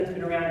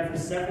around for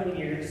several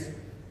years,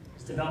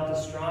 has developed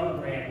a strong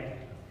brand,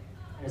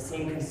 and has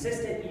seen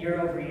consistent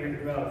year-over-year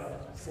growth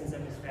since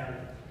it was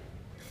founded.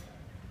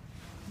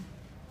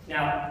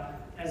 Now,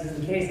 as is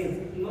the case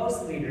with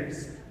most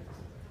leaders,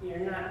 you're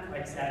not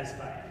quite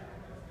satisfied.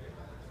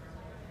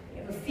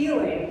 You have a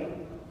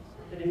feeling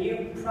that a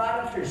new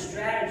product or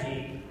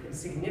strategy could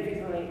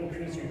significantly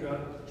increase your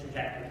growth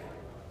trajectory.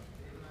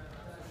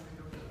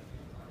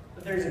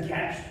 But there's a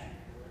catch.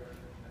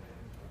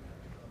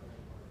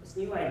 This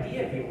new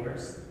idea of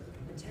yours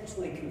could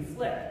potentially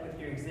conflict with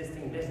your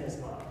existing business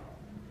model.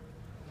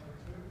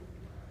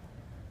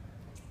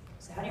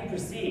 So how do you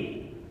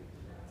proceed?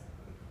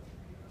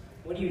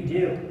 What do you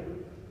do?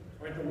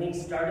 Or at the Link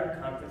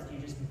Startup Conference, do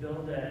you just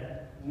build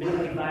a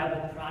minimally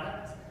viable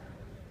product,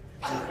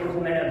 and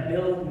implement a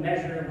build,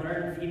 measure,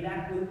 learn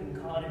feedback loop,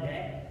 and call it a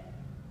day?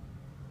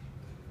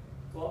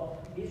 Well,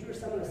 these were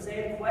some of the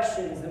same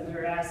questions that we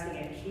were asking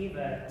at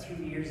Kiva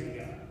 2 years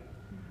ago.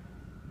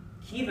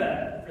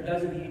 Kiva, for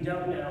those of you who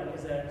don't know,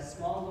 is a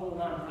small little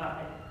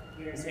nonprofit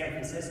here in San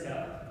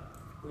Francisco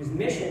whose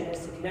mission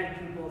is to connect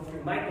people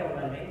through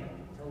micro-lending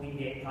to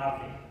alleviate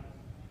poverty.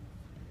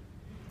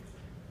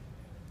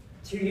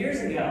 2 years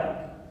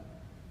ago,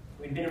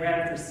 we'd been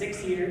around for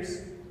 6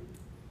 years.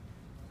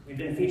 We've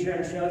been featured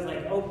on shows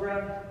like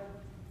Oprah,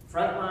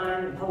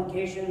 Frontline, and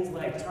publications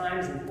like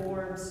Times and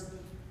Forbes.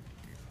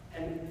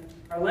 And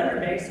our lender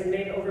base had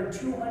made over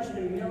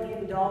 $200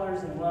 million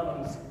in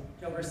loans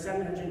to over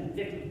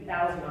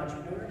 750,000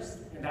 entrepreneurs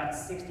in about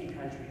 60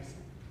 countries.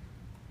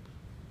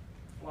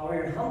 While we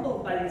were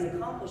humbled by these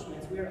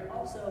accomplishments, we are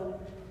also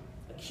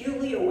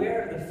acutely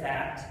aware of the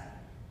fact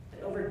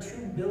that over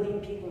 2 billion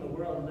people in the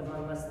world live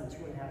on less than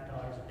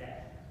 $2.50 a day.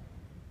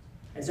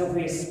 And so if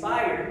we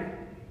aspired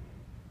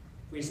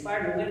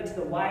to live to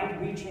the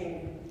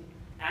wide-reaching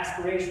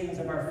aspirations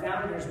of our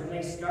founders when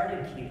they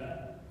started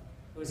Kiva,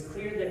 it was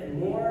clear that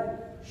more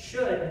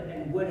should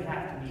and would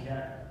have to be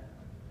done.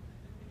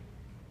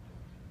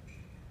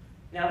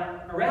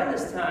 Now, around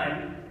this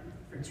time,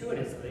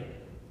 fortuitously,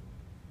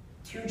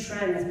 2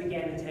 trends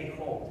began to take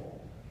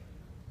hold.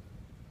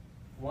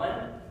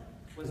 One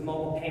was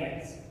mobile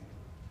payments.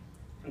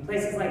 In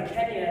places like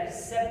Kenya,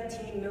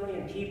 17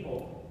 million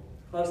people,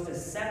 close to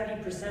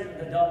 70% of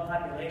the adult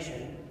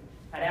population,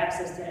 had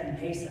access to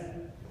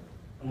M-Pesa,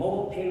 a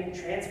mobile payment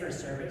transfer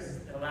service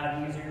that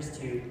allowed users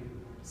to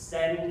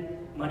send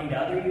money to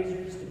other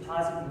users,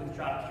 deposit and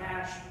withdraw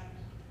cash,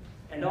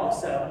 and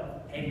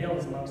also pay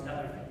bills, amongst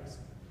other things.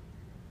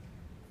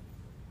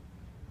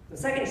 The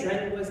second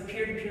trend was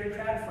peer-to-peer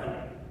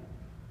crowdfunding.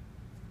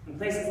 In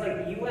places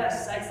like the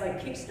US, sites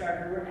like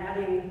Kickstarter were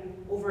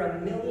adding over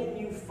 1 million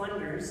new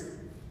funders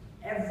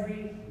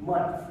every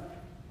month.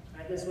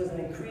 Right? This was an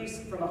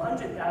increase from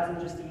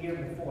 100,000 just a year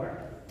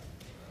before,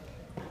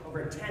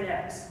 over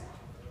 10x.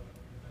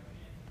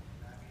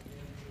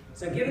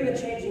 So given the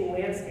changing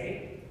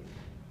landscape,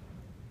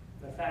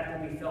 the fact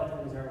that we felt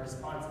it was our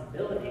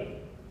responsibility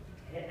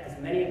to hit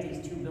as many of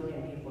these 2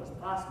 billion people as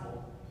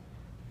possible,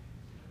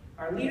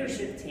 our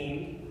leadership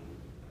team,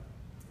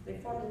 they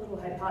formed a little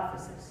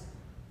hypothesis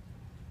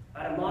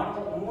about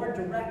a more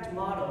direct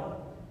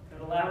model that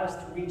would allow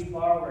us to reach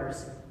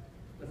borrowers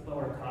with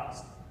lower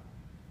cost.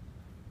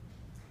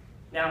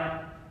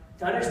 Now,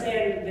 to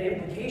understand the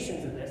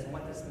implications of this and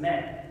what this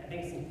meant, I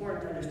think it's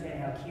important to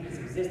understand how Kiva's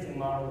existing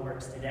model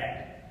works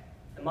today.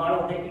 The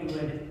model that you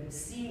would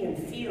see and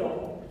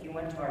feel if you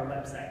went to our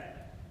website.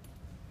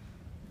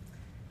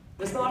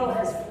 This model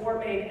has 4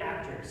 main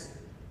actors.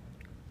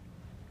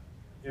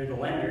 There are the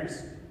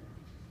lenders,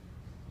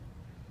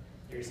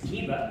 there's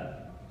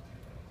Kiva,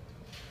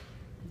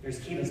 there's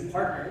Kiva's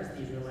partners,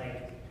 these are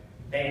like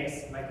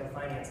banks,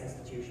 microfinance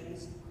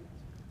institutions,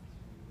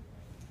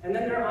 and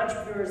then there are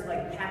entrepreneurs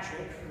like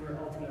Patrick who we're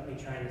ultimately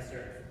trying to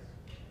serve.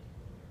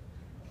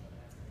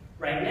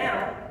 Right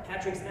now,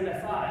 Patrick's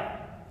MFI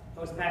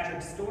posts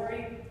Patrick's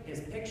story, his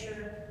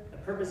picture, the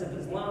purpose of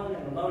his loan,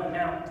 and the loan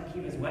amount to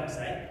Kiva's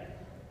website,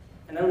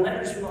 and then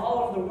lenders from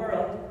all over the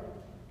world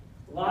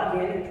log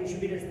in and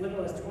contribute as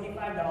little as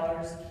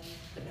 $25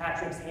 to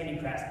Patrick's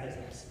handicrafts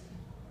business.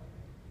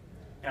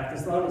 Now, if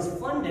this loan is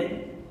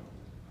funded,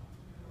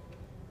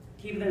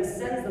 Kiva then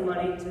sends the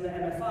money to the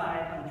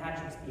MFI on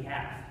Patrick's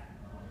behalf.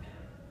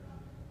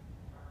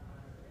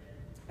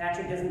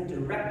 Patrick doesn't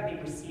directly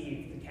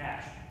receive the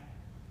cash.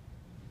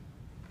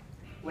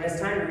 When it's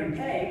time to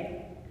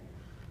repay,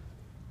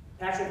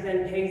 Patrick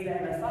then pays the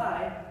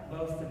MFI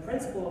both the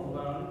principal of the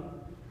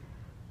loan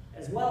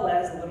as well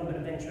as a little bit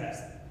of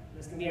interest.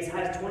 This can be as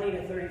high as 20 to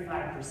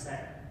 35%.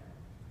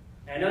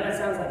 And I know that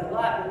sounds like a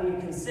lot, but when you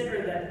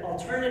consider that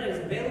alternatives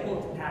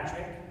available to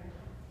Patrick,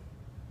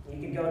 you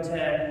could go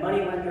to a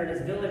money lender in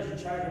his village and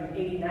charge him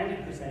 80,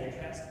 90%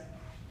 interest.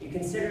 You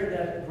consider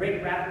the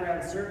great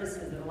wraparound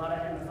services that a lot of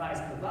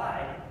MFIs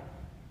provide,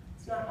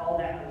 it's not all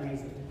that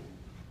unreasonable.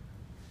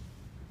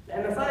 The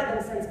MFI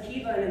then sends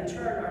Kiva and in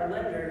turn our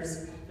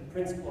lenders the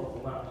principal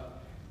of the loan.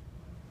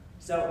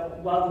 So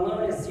while the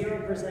loan is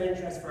 0%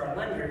 interest for our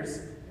lenders,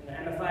 and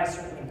the MFI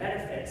certainly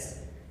benefits,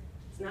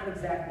 it's not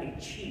exactly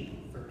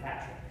cheap for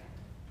Patrick.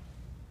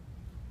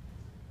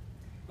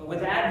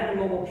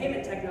 mobile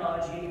payment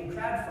technology and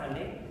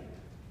crowdfunding,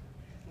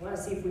 we want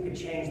to see if we could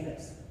change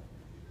this.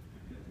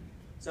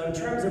 So in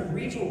terms of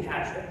reaching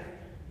Patrick,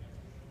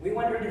 we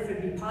wondered if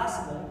it would be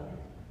possible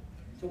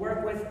to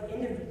work with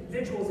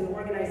individuals and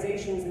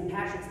organizations in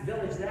Patrick's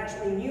village that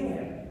actually knew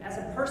him as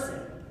a person,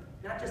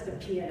 not just a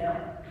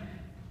P&L.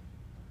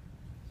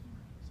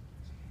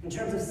 In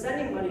terms of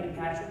sending money to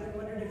Patrick, we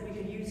wondered if we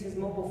could use his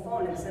mobile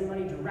phone and send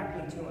money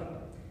directly to him.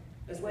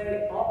 This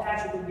way, all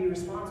Patrick would be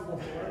responsible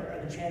for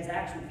are the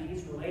transaction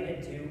fees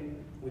related to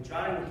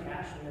withdrawing the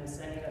cash and then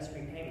sending us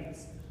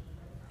repayments.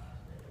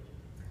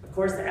 Of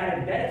course, the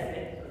added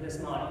benefit of this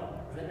model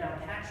is that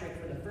now Patrick,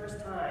 for the first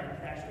time,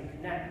 can actually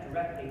connect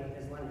directly with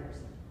his lenders.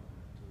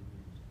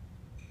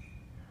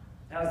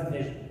 That was the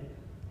vision,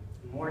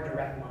 a more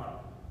direct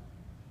model.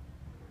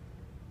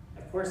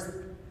 Of course,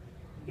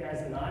 you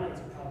guys in the audience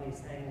are probably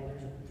saying, well,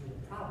 there's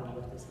a problem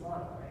with this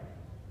model, right?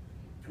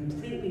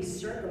 Completely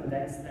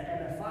circumvents the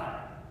MFI.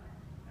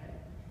 Right?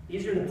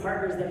 These are the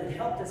partners that had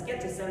helped us get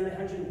to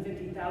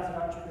 750,000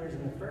 entrepreneurs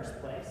in the first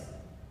place,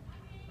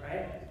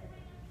 right?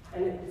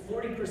 And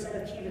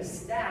 40% of Kiva's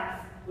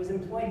staff was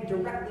employed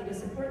directly to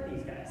support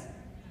these guys.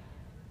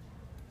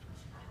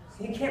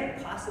 So you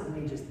can't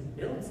possibly just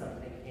build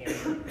something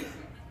here.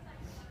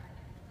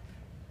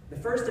 The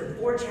first of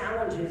 4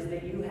 challenges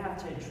that you have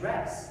to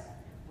address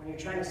when you're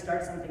trying to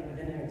start something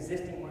within an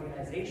existing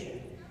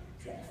organization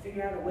is you have to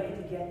figure out a way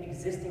to get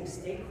existing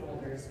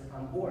stakeholders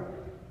on board.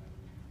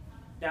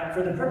 Now,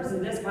 for the purpose of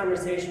this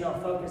conversation, I'll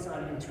focus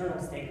on internal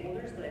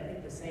stakeholders, but I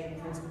think the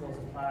same principles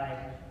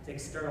apply to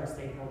external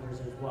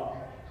stakeholders as well.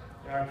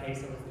 In our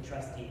case, it was the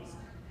trustees.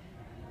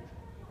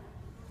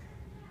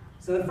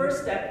 So the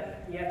first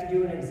step you have to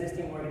do in an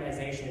existing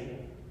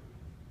organization,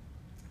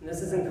 and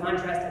this is in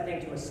contrast, I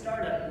think, to a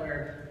startup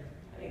where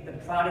I think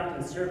the product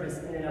and service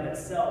in and of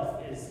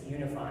itself is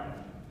unifying.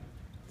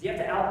 You have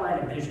to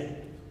outline a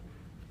vision.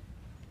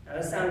 Now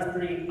this sounds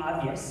pretty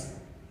obvious,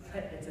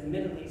 but it's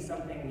admittedly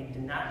something we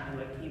did not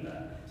do at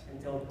Kiva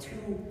until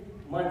 2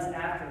 months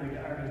after we'd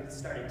already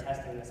started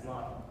testing this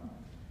model.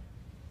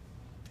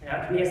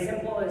 Now it can be as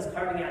simple as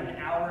carving out an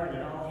hour in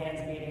an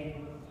all-hands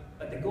meeting,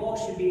 but the goal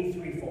should be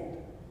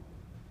threefold.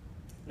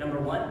 Number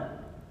 1,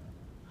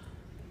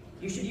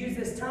 you should use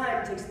this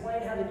time to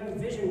explain how the new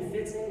vision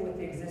fits in with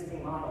the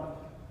existing model.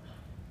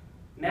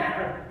 Matt,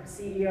 our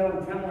CEO,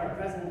 and Kreml, our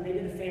president, they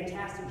did a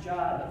fantastic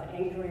job of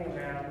anchoring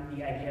around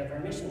the idea of our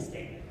mission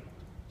statement.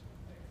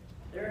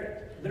 There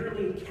are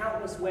literally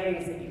countless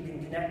ways that you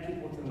can connect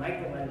people to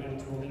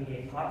microlending to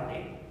alleviate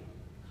poverty.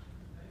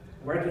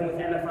 Working with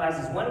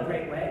MFIs is one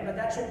great way, but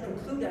that shouldn't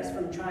preclude us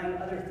from trying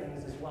other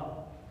things as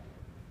well.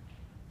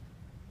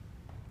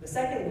 The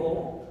second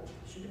goal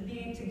should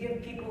be to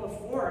give people a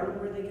forum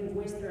where they can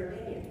voice their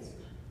opinions.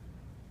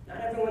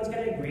 Not everyone's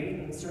going to agree,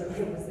 and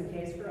certainly was the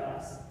case for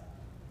us.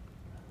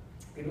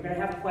 People are going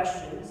to have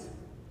questions,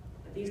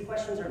 but these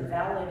questions are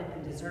valid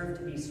and deserve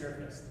to be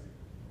surfaced.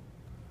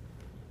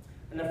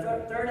 And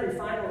the third and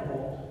final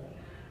goal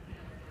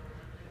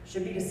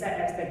should be to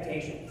set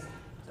expectations.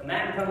 So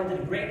Matt and Kreml did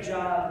a great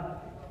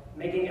job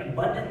making it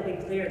abundantly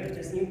clear that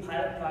this new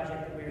pilot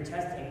project that we were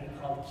testing,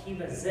 called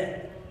Kiva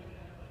Zip,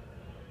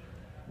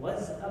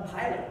 was a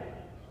pilot.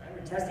 Right?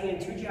 We're testing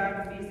in 2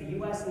 geographies, the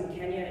US and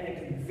Kenya, and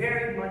it could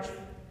very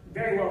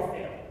well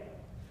fail.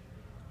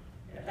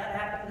 And if that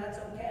happens, that's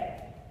okay.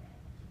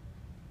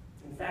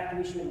 In fact,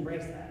 we should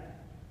embrace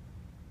that.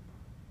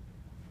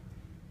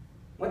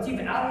 Once you've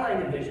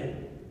outlined a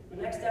vision,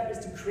 the next step is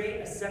to create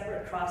a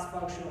separate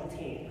cross-functional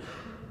team.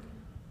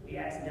 We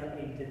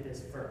accidentally did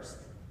this first.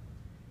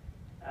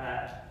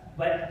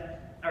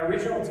 But our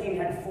original team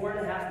had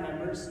 4.5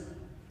 members,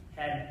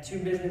 had 2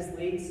 business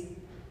leads,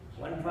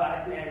 1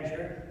 product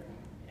manager,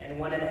 and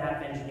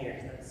 1.5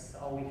 engineers. That's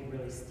all we could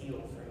really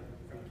steal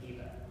from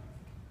Kiva.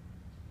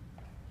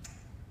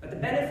 But the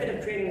benefit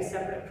of creating a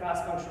separate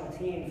cross-functional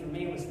team for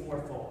me was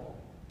fourfold.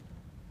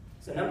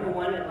 So number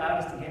 1, it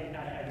allowed us to get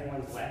out of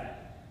everyone's way.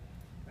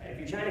 Right? If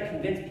you're trying to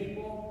convince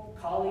people,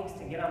 colleagues,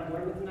 to get on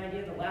board with an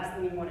idea, the last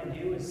thing you want to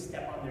do is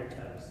step on their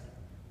toes.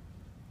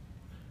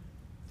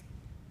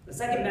 The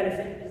second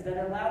benefit is that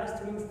it allowed us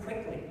to move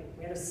quickly.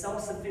 We had a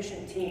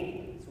self-sufficient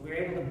team. So we were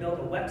able to build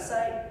a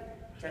website,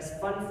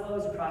 test fund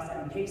flows across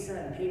M-Pesa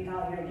and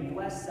PayPal here in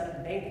the US, set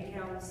up bank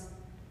accounts,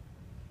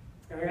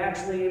 and we were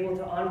actually able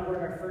to onboard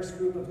our first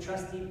group of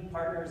trustee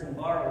partners and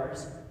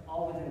borrowers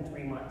all within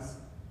 3 months.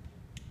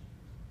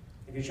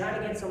 If you're trying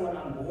to get someone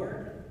on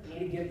board, you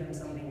need to give them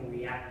something to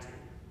react to.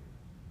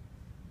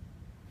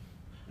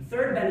 The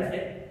third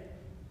benefit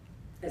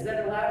is that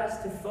it allowed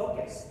us to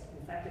focus.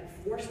 In fact, it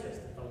forced us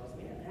to focus.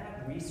 We didn't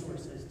have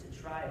resources to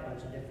try a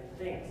bunch of different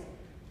things.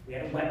 We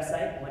had a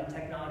website, 1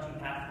 technology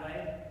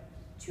pathway,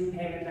 2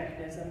 payment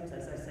mechanisms,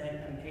 as I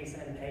said,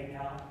 M-Pesa and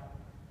PayPal.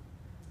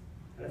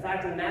 And the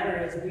fact of the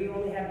matter is we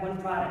only had 1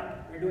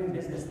 product. We were doing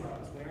business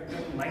loans. We were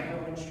doing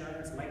micro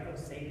insurance, micro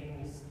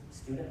savings,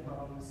 student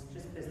loans,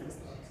 just business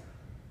loans.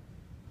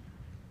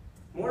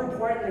 More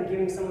important than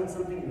giving someone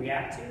something to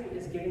react to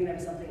is giving them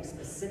something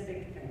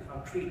specific and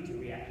concrete to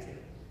react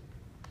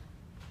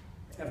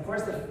to. And of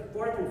course, the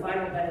fourth and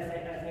final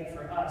benefit, I think,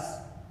 for us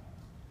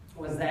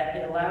was that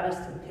it allowed us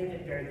to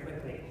pivot very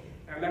quickly.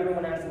 I remember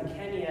when I was in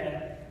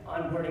Kenya,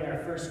 onboarding our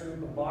first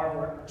group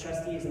of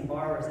trustees and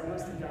borrowers, I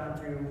must have gone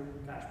through,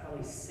 gosh,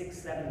 probably 6,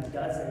 7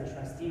 dozen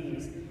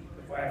trustees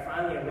before I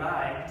finally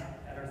arrived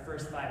at our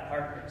first 5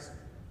 partners.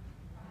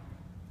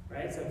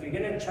 Right? So if you're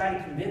going to try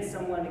to convince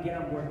someone to get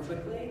on board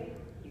quickly,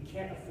 you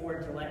can't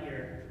afford to let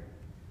your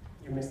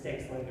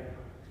mistakes linger.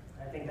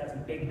 I think that's a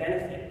big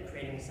benefit of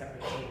creating a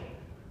separate team.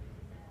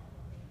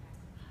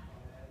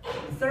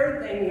 The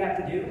third thing you have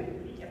to do,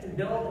 you have to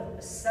build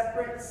a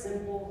separate,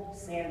 simple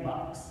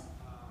sandbox.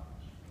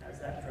 How's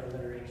that for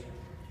alliteration?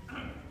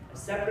 A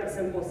separate,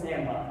 simple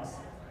sandbox,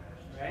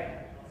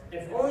 right?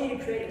 If only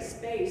to create a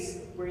space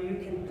where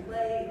you can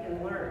play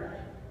and learn.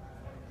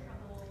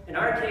 In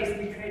our case,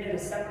 we created a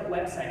separate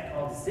website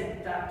called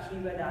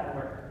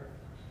zip.kiva.org.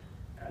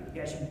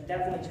 You guys should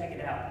definitely check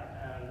it out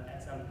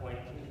at some point.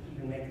 You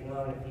can make a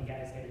loan if you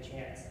guys get a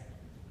chance.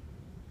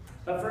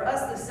 But for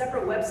us, the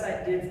separate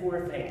website did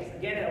 4 things.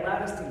 Again, it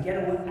allowed us to get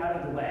out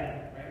of the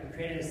way. Right? We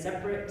created a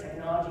separate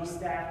technology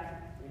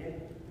stack. We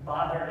didn't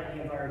bother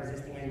any of our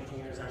existing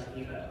engineers on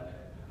Kiva.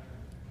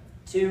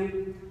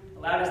 2,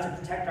 allowed us to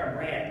protect our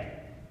brand.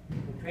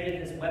 We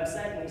created this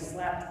website and we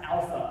slapped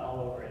alpha all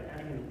over it,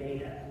 not even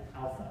beta,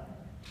 alpha.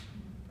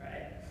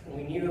 Right? And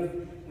we knew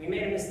if we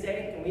made a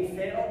mistake and we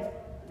failed,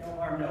 no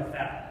harm, no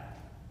foul.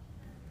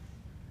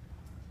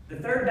 The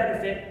third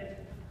benefit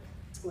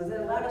was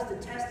it allowed us to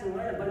test and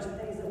learn a bunch of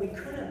things that we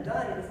couldn't have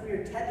done if we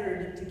were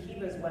tethered to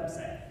Kiva's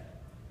website.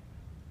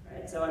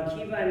 Right? So on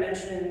Kiva, I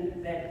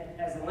mentioned that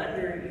as a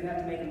lender, you have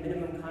to make a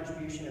minimum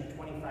contribution of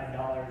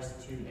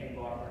 $25 to a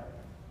borrower.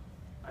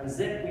 On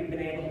Zip, we've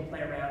been able to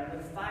play around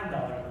with $5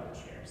 loan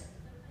shares.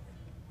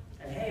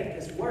 And hey,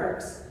 if this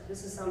works,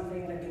 this is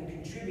something that can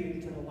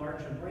contribute to the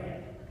larger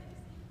brand.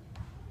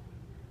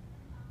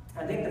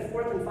 I think the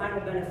fourth and final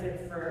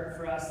benefit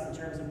for us in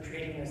terms of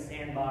creating a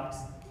sandbox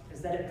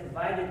is that it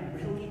provided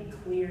really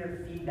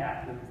clear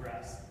feedback loop for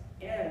us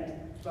and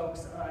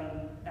folks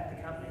at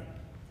the company.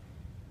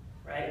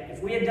 Right?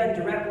 If we had done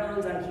direct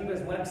loans on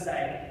Kiva's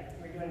website,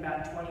 we were doing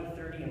about 20,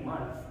 30 a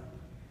month.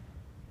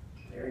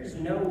 There's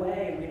no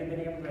way we'd have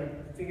been able to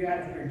figure out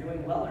if we were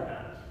doing well or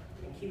not.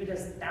 I mean, Kiva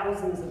does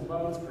thousands of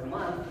loans per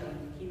month,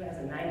 and Kiva has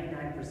a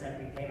 99%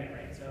 repayment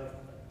rate. So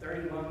if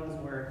 30 loans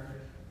were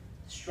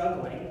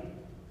struggling, it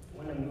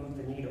wouldn't have moved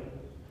the needle.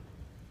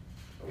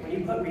 But when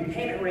you put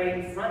repayment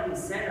rate front and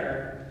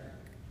center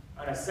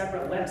on a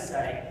separate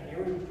website,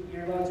 and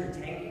your loans are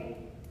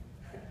tanking,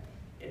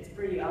 it's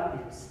pretty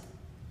obvious.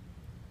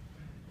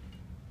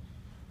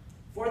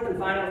 Fourth and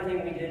final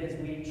thing we did is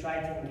we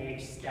tried to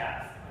engage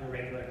staff on a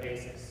regular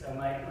basis. So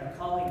my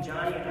colleague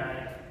Johnny and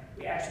I,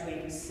 we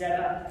actually set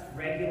up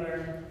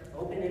regular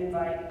open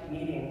invite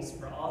meetings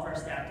for all of our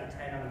staff to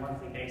attend on a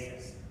monthly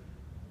basis.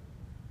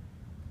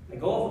 The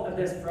goal of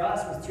this for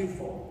us was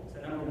twofold.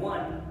 So number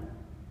one,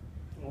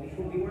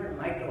 we weren't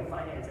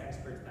microfinance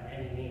experts by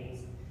any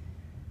means.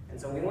 And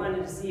so we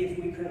wanted to see if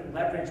we couldn't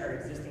leverage our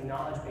existing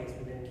knowledge base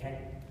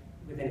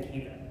within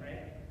Kiva,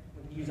 right?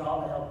 We could use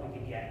all the help we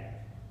could get.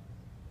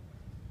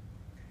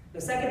 The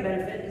second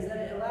benefit is that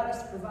it allowed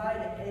us to provide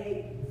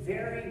a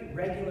very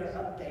regular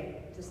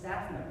update to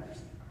staff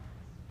members.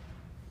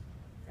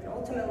 And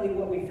ultimately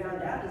what we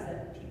found out is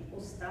that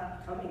people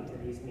stopped coming to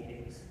these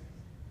meetings.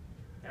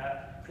 Now,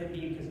 it could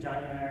be because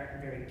Johnny and I are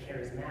very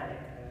charismatic,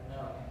 I don't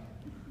know.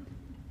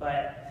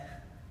 But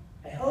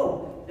I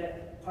hope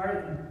that part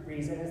of the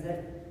reason is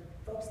that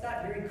folks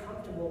got very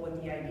comfortable with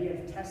the idea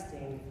of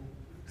testing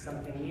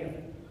something new.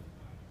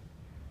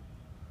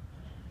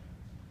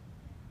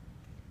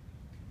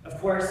 Of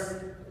course,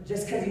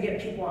 just because you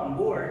get people on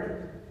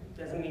board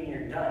doesn't mean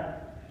you're done.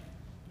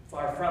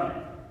 Far from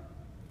it.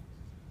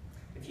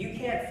 If you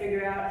can't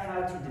figure out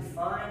how to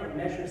define and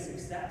measure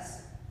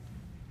success,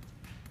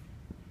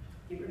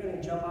 people are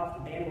going to jump off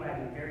the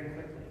bandwagon very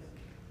quickly.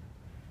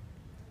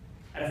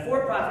 At a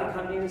for-profit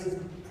company, this is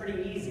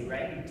pretty easy,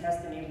 right? You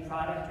test a new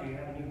product or you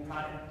have a new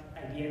product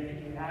idea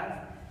that you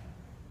have.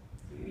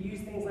 You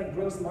use things like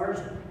gross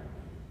margin.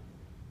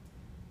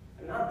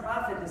 A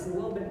nonprofit is a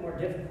little bit more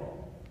difficult.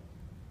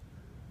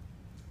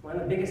 One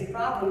of the biggest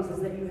problems is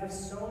that you have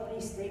so many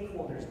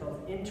stakeholders,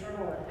 both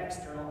internal and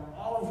external,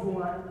 all of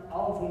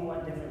whom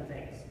want different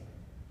things.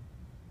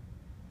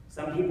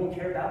 Some people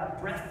care about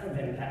breadth of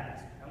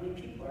impact. How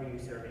many people are you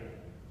serving?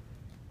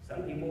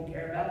 Some people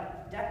care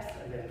about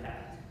depth of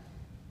impact.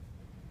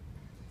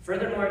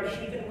 Furthermore,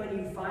 even when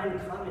you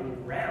find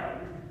common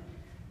ground,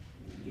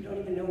 you don't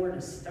even know where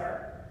to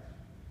start.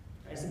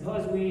 I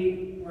suppose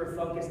we were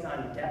focused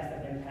on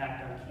depth of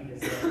impact on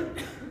Kiva's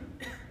end.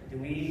 Do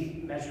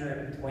we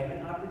measure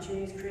employment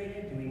opportunities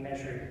created? Do we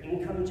measure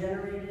income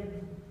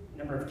generated?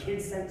 Number of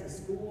kids sent to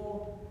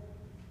school?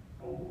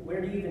 Where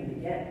do you even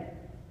begin?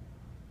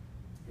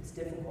 It's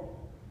difficult.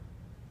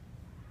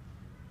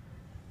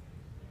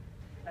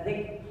 I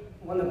think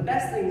one of the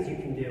best things you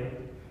can do,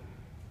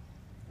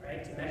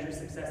 right, to measure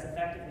success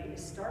effectively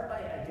is start by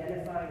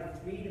identifying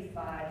 3 to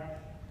 5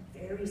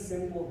 very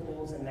simple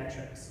goals and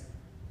metrics.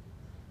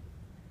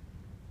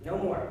 No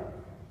more.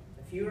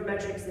 The fewer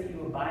metrics that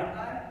you abide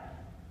by,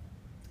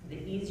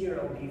 the easier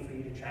it will be for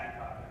you to track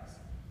progress.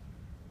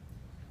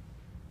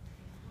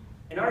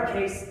 In our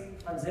case,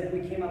 on Zip,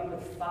 we came up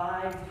with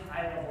 5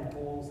 high-level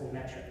goals and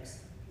metrics.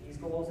 These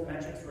goals and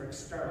metrics were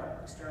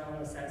external in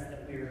the sense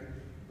that we were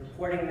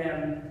reporting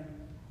them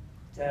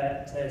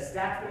to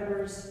staff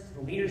members, to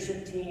the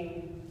leadership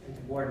team, and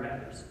to board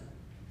members.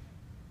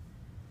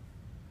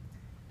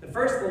 The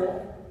first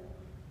goal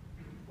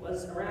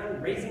was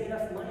around raising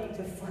enough money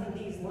to fund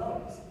these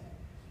loans.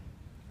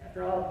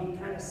 After all, it'd be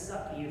kind of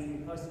sucky if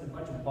we posted a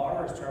bunch of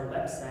borrowers to our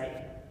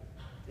website.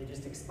 They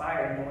just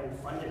expired, no one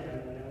funded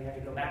them, and then we had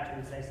to go back to them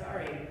and say,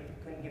 sorry,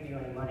 couldn't give you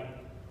any money.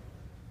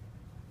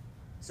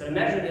 So to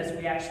measure this,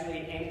 we actually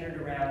anchored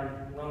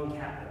around loan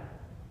capital.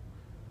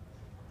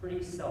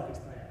 Pretty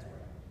self-explanatory.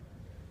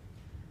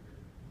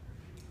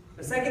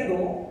 The second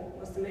goal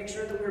was to make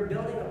sure that we were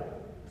building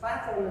a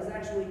platform that's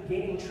actually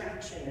gaining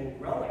traction and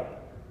growing.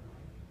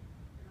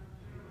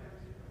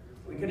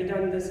 We could have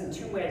done this in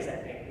 2 ways, I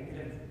think. We could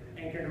have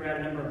anchored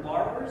around a number of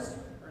borrowers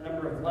or a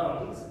number of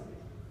loans.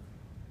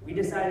 We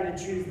decided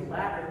to choose the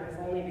latter, if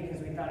only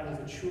because we thought it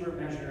was a truer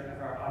measure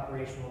of our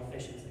operational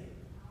efficiency.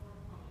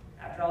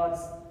 After all,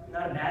 it's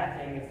not a bad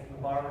thing if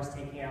a borrower is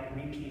taking out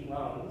repeat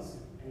loans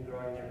and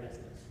growing their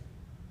business.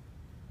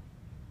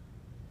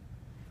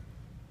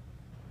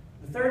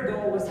 The third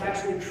goal was to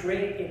actually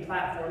create a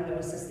platform that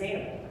was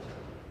sustainable.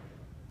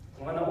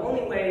 One of the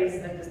only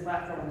ways that this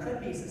platform could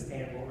be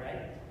sustainable,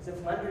 right, is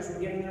if lenders were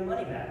getting their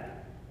money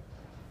back,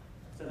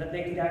 so that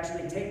they could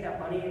actually take that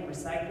money and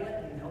recycle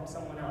it and help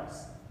someone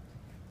else.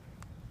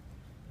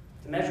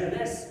 To measure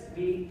this,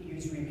 we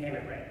used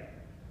repayment rate.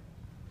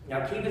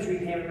 Now, Kiva's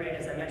repayment rate,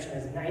 as I mentioned,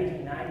 is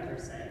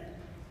 99%.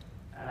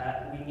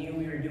 We knew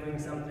we were doing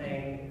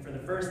something for the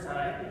first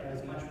time, and it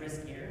was much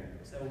riskier,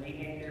 so we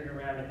anchored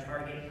around a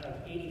target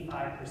of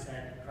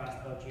 85% across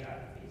both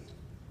geographies.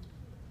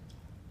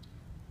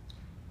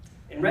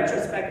 In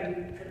retrospect, we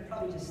could have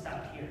probably just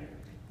stopped here.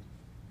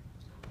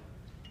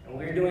 And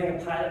we were doing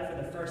a pilot for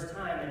the first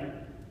time, and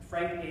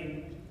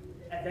frankly,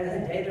 at the end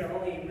of the day, there are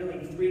only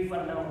really 3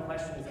 fundamental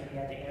questions that we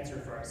had to answer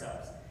for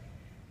ourselves.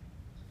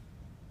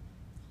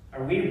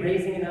 Are we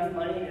raising enough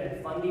money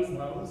to fund these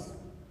loans?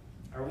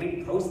 Are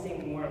we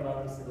posting more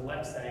loans to the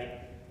website,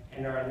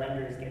 and are our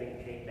lenders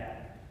getting paid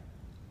back?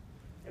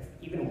 If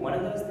even one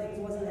of those things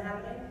wasn't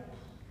happening,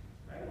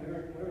 right, we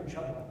were in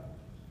trouble.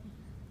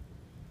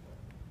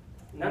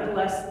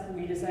 Nonetheless,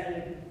 we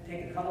decided to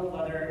take a couple of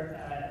other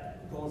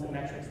goals and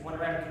metrics, one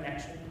around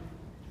connection.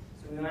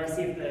 So we want to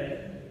see if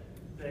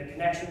the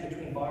connection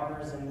between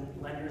borrowers and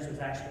lenders was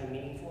actually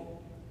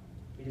meaningful.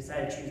 We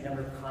decided to choose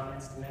number of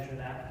comments to measure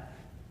that.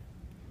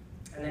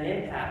 And then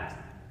impact.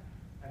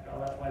 After all,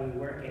 that's why we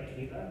work at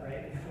Kiva,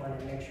 right? We wanted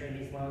to make sure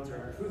these loans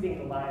are improving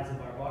the lives of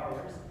our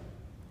borrowers.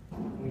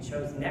 And we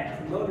chose Net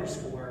Promoter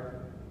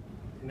Score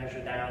to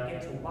measure that. I'll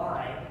get to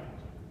why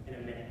in a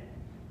minute.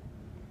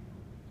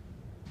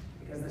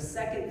 Because the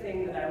second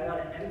thing that I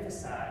want to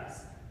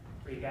emphasize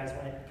for you guys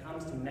when it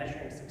comes to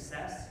measuring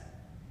success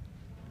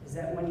is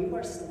that when you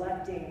are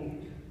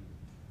selecting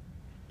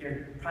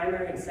your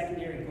primary and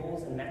secondary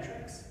goals and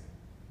metrics,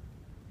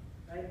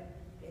 right,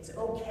 it's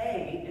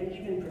okay and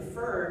even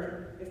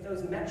preferred if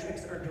those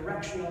metrics are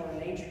directional in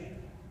nature.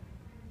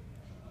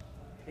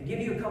 To give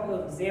you a couple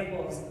of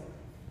examples,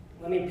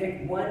 let me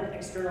pick one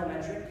external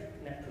metric,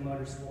 Net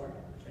Promoter Score,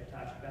 which I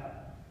talked about,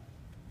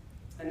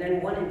 and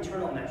then one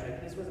internal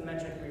metric. This was a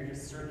metric we were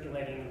just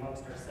circulating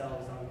amongst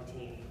ourselves on the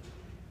team,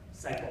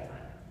 cycle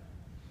time.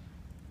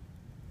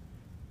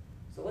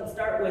 So let's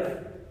start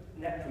with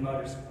Net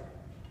Promoter Score.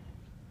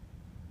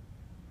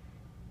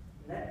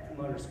 Net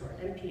Promoter Score,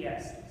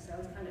 NPS.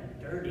 Sounds kind of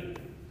dirty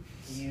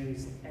to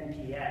use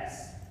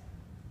NPS,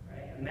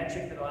 right? A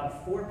metric that a lot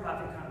of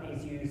for-profit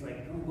companies use,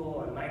 like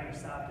Google and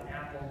Microsoft and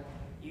Apple,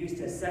 use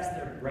to assess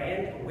their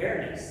brand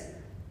awareness,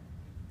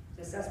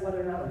 to assess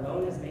whether or not a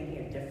loan is making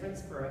a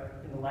difference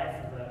in the life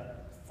of a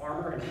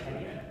farmer in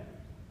Kenya.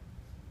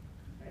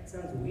 That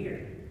sounds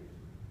weird.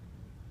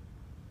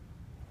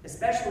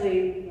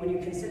 Especially when you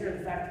consider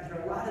the fact that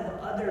there are a lot of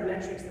other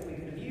metrics that we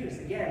could have used.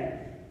 Again,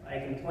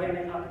 like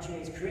employment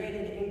opportunities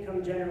created,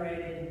 income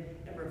generated,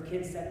 number of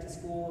kids sent to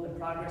school, the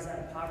progress out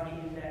of poverty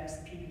index,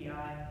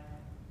 PPI.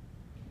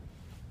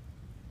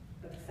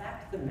 But the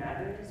fact of the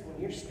matter is, when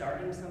you're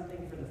starting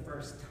something for the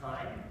first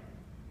time,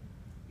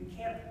 you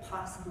can't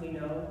possibly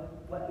know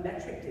what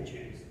metric to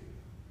choose.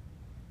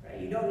 Right?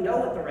 You don't know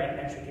what the right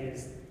metric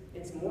is.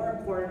 It's more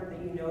important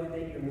that you know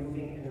that you're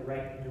moving in the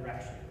right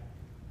direction.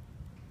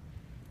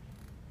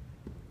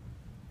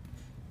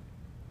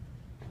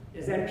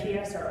 Is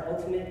NPS our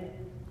ultimate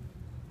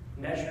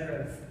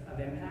measure of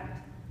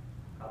impact?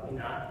 Probably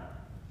not.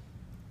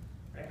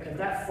 Right? But if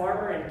that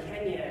farmer in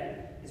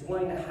Kenya is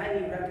willing to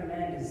highly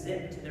recommend a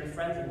Zip to their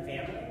friends and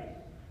family,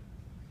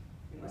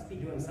 we must be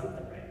doing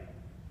something right.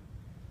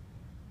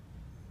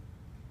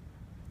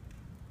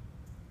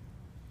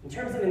 In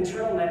terms of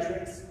internal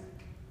metrics,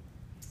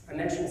 I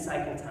mentioned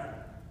cycle time,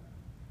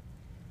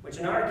 which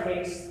in our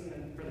case,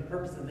 for the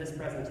purpose of this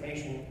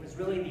presentation was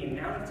really the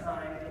amount of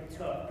time it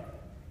took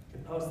to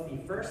post the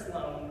first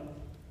loan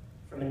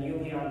from a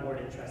newly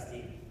onboarded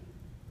trustee.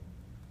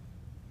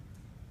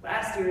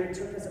 Last year, it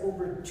took us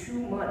over 2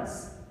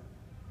 months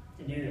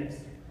to do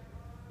this.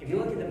 If you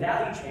look at the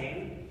value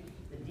chain,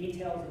 the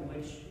details of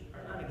which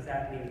are not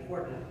exactly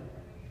important,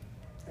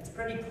 it's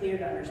pretty clear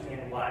to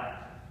understand why.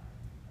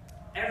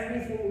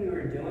 Everything we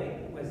were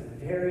doing was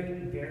very,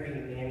 very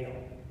manual.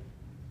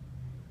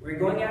 We were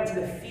going out to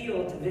the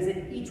field to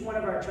visit each one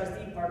of our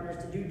trustee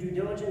partners to do due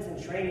diligence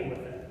and training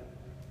with them.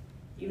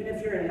 Even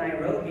if you're in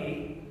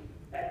Nairobi,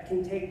 that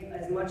can take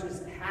as much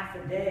as half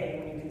a day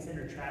when you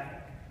consider traffic.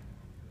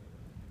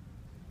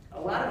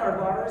 A lot of our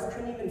borrowers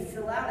couldn't even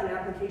fill out an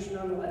application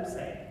on the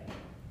website.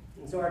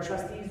 And so our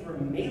trustees were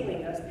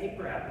mailing us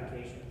paper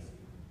applications.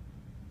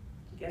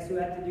 Guess who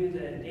had to do the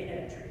data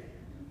entry,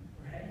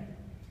 right?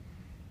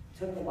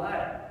 Took a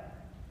while.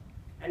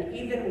 And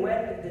even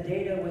when the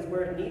data was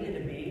where it needed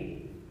to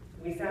be,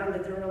 we found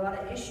that there were a lot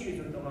of issues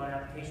with the loan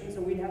application, so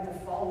we'd have to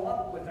follow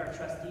up with our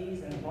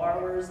trustees and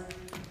borrowers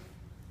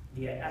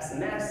via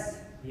SMS,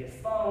 via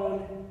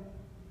phone,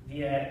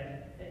 via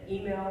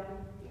email.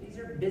 These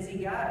are busy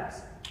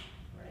guys,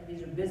 right?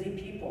 These are busy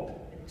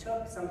people. It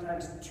took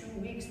sometimes 2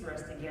 weeks for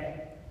us to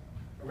get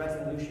a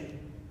resolution.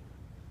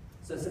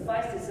 So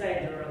suffice to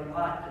say, there are a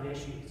lot of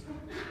issues.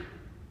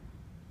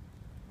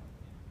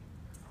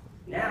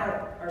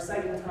 Now, our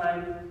cycle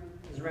time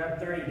is around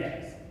 30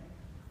 days,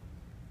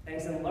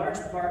 thanks in large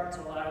part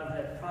to a lot of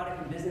the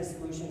product and business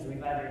solutions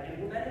we've either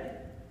implemented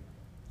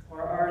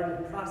or are in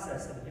the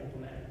process of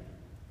implementing.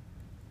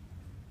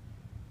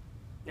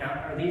 Now,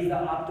 are these the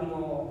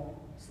optimal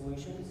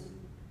solutions?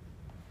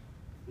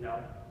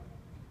 No.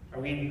 Are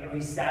we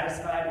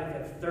satisfied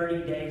with a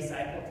 30-day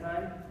cycle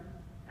time?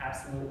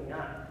 Absolutely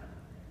not.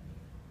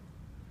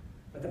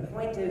 But the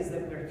point is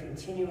that we're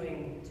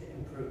continuing to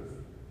improve.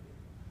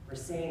 We're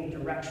seeing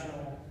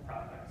directional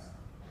progress.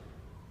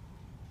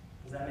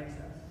 Does that make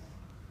sense?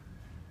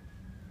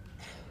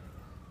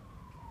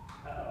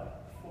 Uh-oh,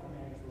 4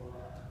 minutes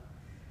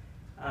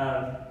a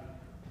lot.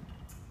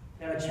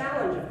 Now the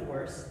challenge, of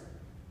course,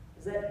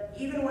 is that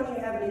even when you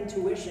have an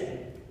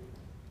intuition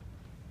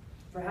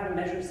for how to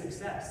measure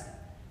success,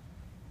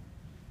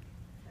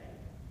 right?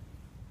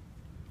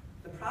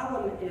 The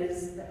problem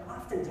is that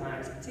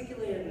oftentimes,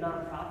 particularly at a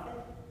nonprofit,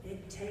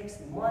 it takes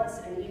months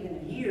and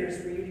even years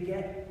for you to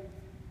get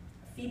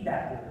a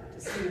feedback loop, to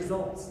see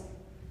results.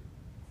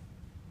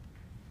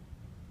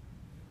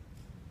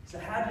 So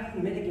how do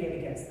you mitigate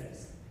against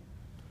this?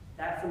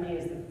 That, for me,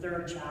 is the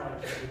third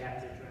challenge that we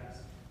have to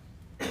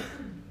address.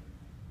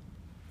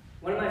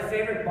 One of my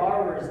favorite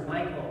borrowers,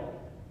 Michael,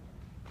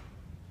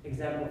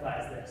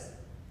 exemplifies this.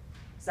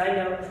 Side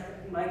note,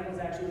 Michael's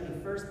actually the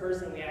first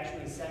person we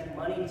actually sent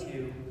money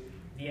to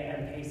via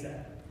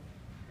M-Pesa.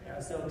 And I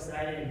was so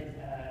excited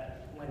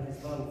when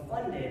his loan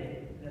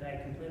funded that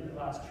I completely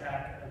lost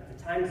track of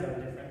the time zone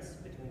difference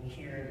between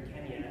here and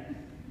Kenya.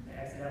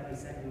 I accidentally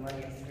sent him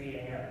money at 3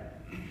 a.m.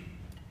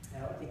 I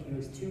don't think he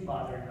was too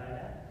bothered by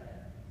that,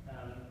 but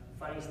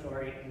funny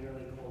story and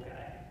really cool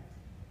guy.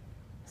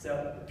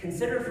 So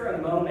consider for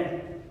a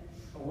moment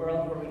a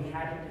world where we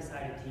hadn't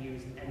decided to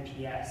use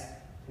NPS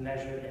to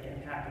measure the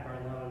impact of our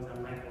loans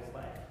on Michael's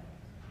life.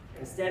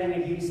 Instead,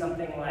 we'd use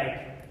something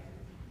like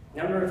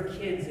number of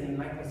kids in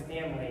Michael's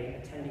family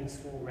attending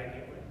school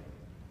regularly.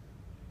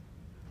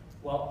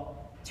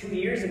 Well, 2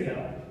 years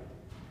ago,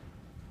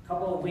 a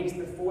couple of weeks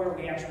before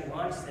we actually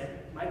launched it,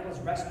 Michael's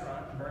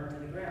restaurant burned to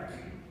the ground.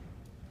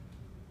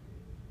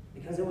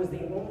 Because it was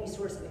the only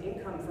source of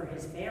income for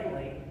his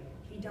family,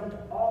 he dumped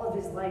all of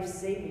his life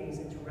savings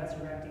into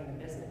resurrecting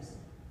the business.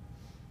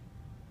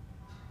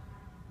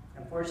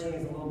 Unfortunately, he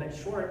was a little bit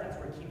short. That's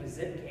where Kiva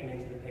Zip came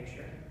into the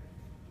picture.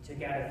 He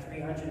took out a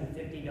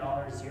 $350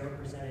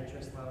 0%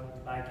 interest loan to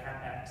buy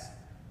CapEx,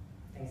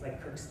 things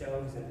like cook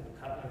stoves and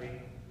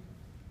cutlery.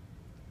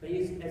 But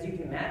as you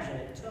can imagine,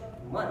 it took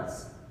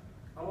months,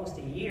 almost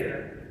a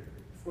year,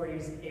 before he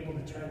was able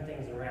to turn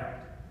things around.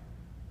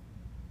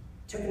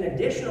 It took an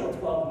additional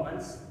 12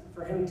 months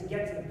for him to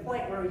get to the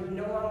point where he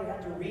no longer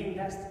had to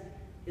reinvest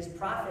his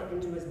profit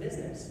into his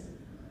business.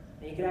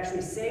 And he could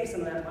actually save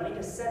some of that money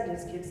to send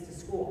his kids to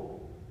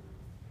school.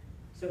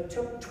 So it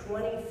took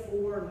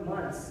 24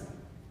 months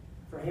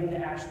for him to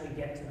actually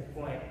get to the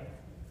point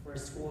where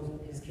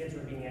his kids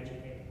were being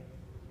educated.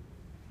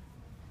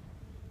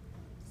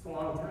 It's a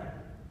long time.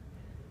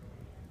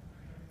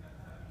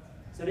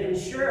 So to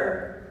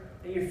ensure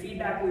that your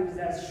feedback loop is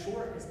as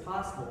short as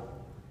possible,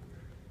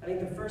 I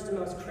think the first and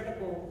most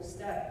critical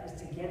step is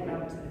to get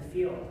out to the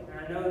field. And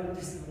I know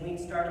this is a Lean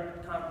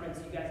Startup Conference.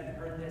 You guys have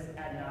heard this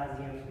ad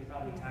nauseum. You're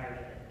probably tired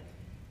of it.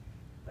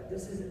 But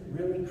this is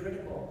really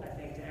critical, I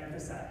think, to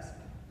emphasize.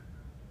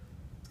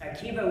 At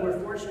Kiva, we're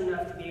fortunate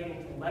enough to be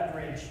able to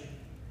leverage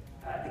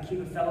the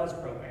Kiva Fellows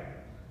program.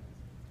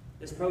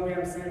 This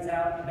program sends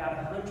out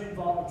about 100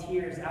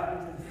 volunteers out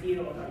into the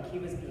field on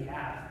Kiva's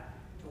behalf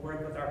to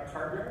work with our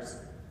partners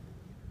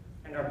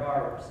and our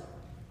borrowers.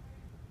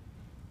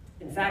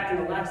 In fact,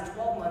 in the last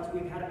 12 months,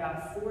 we've had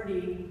about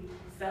 40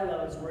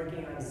 fellows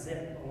working on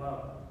Zip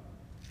alone.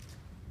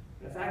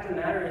 And the fact of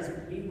the matter is,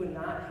 we would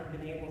not have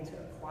been able to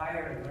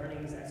acquire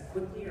learnings as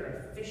quickly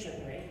or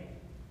efficiently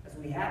as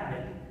we have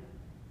been,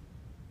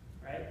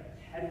 right,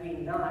 had we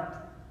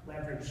not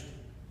leveraged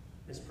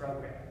this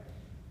program.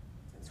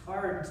 It's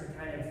hard to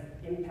kind of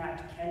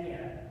impact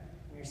Kenya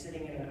when you're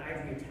sitting in an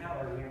ivory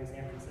tower here in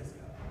San Francisco.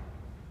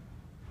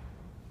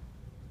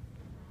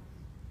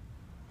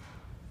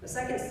 The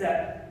second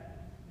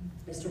step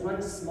is to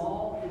run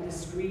small and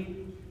discrete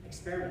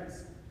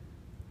experiments.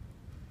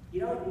 You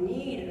don't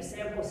need a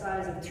sample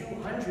size of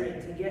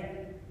 200 to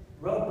get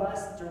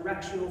robust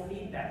directional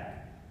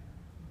feedback.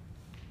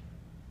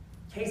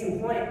 Case in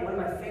point, one of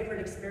my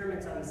favorite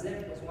experiments on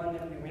Zip was one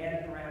that we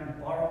ran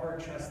around borrower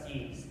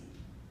trustees.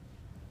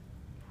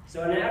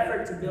 So in an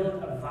effort to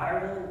build a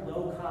viral,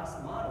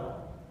 low-cost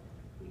model,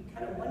 we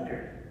kind of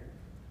wondered,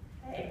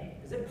 hey,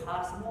 is it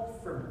possible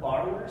for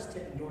borrowers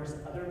to endorse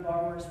other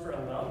borrowers for a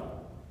loan?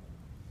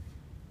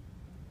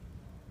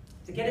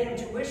 To get an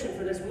intuition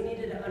for this, we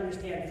needed to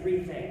understand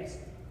three things,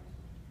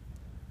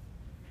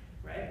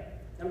 right?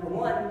 Number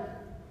one,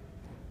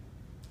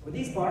 would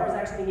these borrowers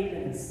actually need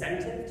an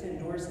incentive to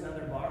endorse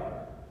another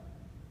borrower?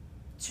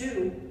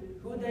 Two,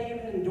 who would they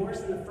even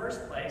endorse in the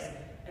first place?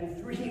 And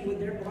three, would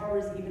their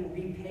borrowers even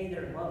repay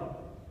their loan?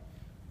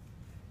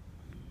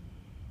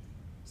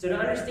 So to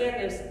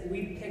understand this,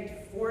 we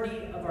picked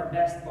 40 of our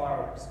best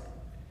borrowers.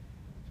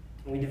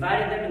 And we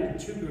divided them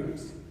into two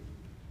groups.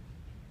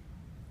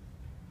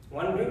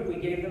 One group, we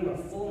gave them a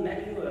full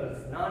menu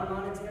of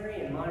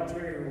non-monetary and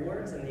monetary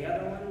rewards, and the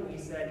other one, we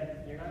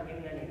said, you're not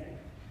getting anything.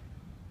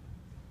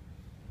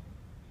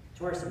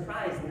 To our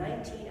surprise,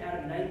 19 out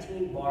of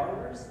 19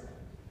 borrowers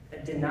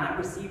that did not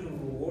receive a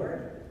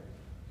reward,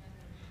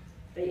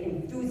 they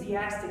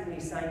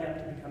enthusiastically signed up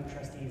to become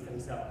trustees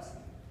themselves.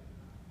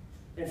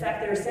 In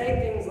fact, they were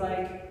saying things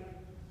like,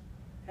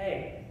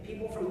 hey,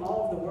 people from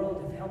all over the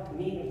world have helped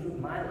me improve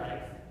my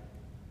life.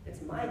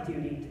 It's my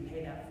duty to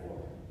pay that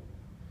forward.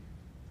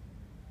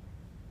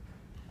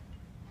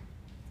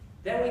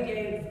 Then we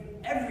gave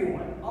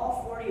everyone,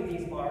 all 40 of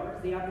these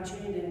borrowers, the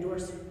opportunity to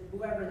endorse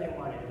whoever they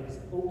wanted. It was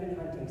open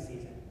hunting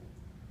season.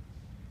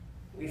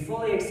 We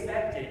fully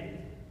expected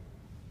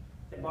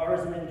that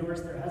borrowers would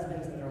endorse their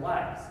husbands and their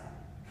wives,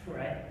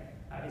 right?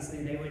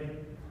 Obviously, they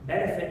would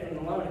benefit from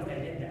the loan if they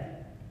did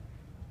that.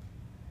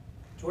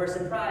 To our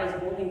surprise,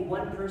 only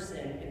one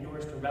person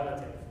endorsed a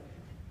relative.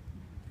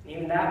 And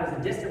even that was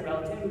a distant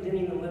relative who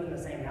didn't even live in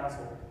the same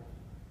household.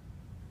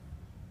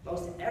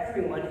 Most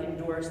everyone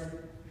endorsed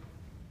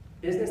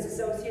business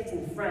associates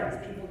and friends,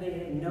 people they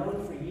had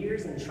known for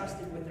years and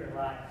trusted with their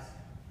lives.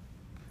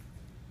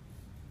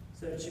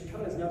 So it should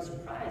come as no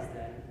surprise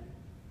then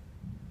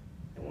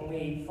that when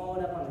we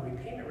followed up on the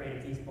repayment rate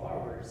of these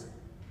borrowers,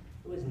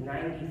 it was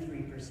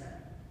 93%.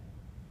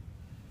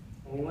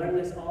 And we learned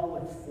this all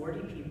with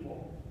 40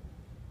 people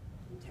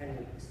in 10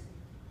 weeks.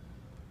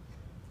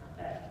 Not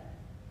bad.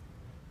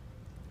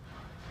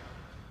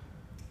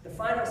 The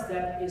final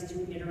step is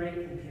to iterate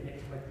and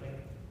pivot quickly.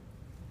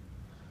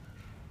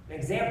 An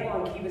example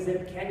on Kiva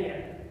Zip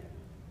Kenya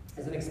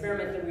is an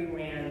experiment that we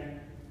ran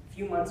a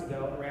few months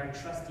ago around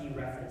trustee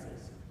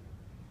references.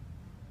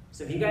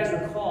 So if you guys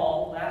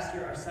recall, last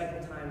year our cycle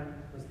time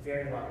was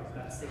very long, it was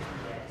about 60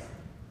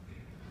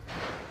 days.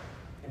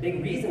 A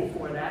big reason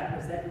for that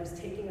was that it was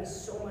taking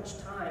us so much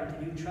time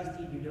to do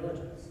trustee due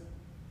diligence.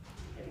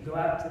 We had to go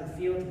out to the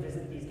field to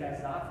visit these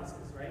guys'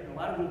 offices, right? And a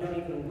lot of them don't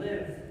even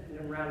live in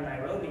and around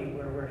Nairobi,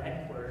 where we're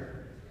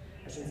headquartered.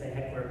 I shouldn't say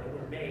headquartered, but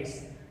we're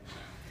based,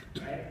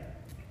 right?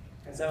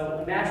 And so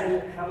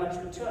imagine how much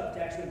it took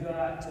to actually go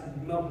out to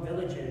remote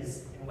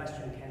villages in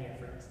Western Kenya,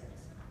 for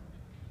instance.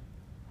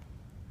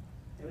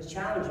 It was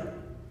challenging.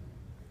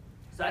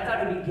 So I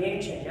thought it would be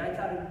game-changing. I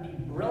thought it would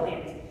be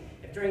brilliant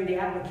if during the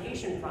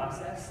application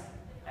process,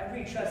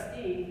 every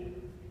trustee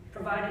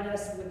provided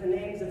us with the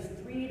names of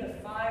 3 to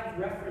 5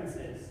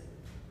 references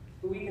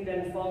who we could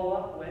then follow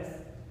up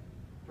with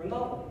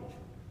remotely.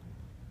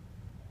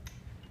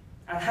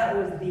 I thought it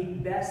was the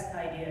best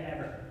idea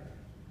ever.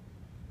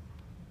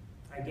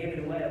 I gave it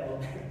away a little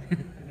bit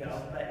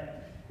ago,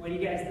 but what do you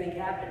guys think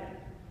happened?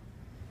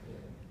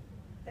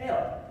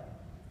 Failed.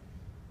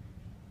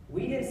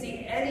 We didn't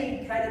see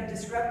any kind of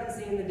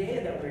discrepancy in the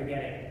data that we were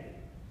getting.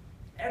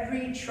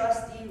 Every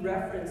trustee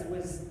reference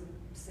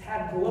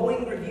had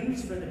glowing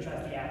reviews for the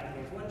trustee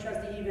applicants. One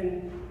trustee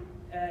even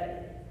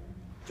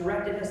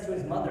directed us to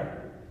his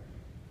mother.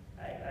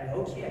 I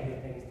hope she had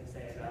good things to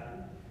say about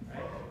him,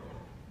 right?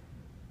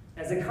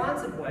 As a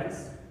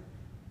consequence,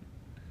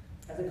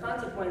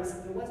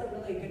 it wasn't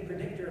really a good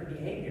predictor of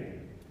behavior.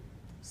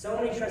 So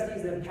many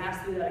trustees that have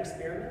passed through that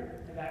experiment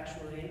have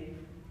actually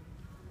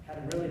had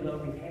a really low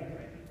repayment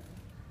rate.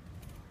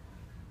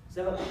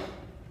 So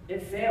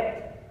it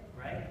failed,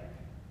 right?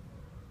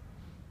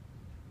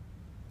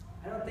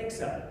 I don't think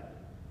so.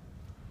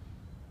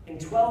 In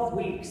 12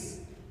 weeks,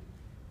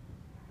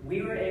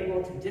 we were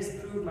able to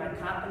disprove my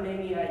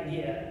cockamamie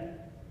idea,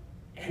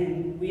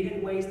 and we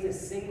didn't waste a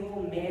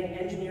single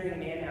engineering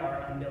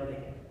man-hour on building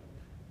it.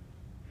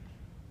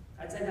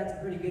 I'd say that's a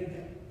pretty good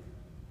thing.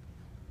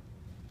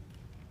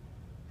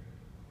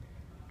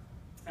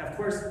 Now, of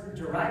course,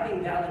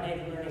 deriving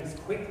validated learnings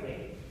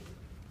quickly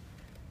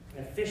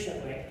and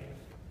efficiently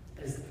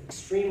is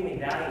extremely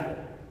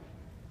valuable,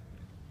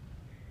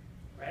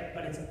 right?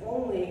 But it's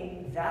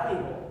only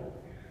valuable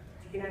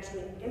if you can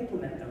actually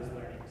implement those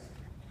learnings.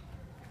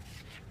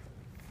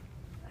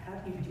 How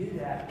do you do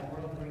that in a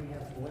world where you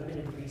have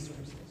limited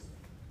resources?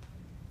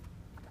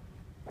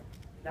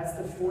 That's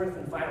the fourth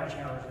and final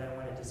challenge that I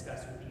want to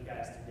discuss with you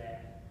guys today.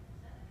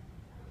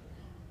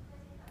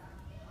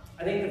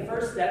 I think the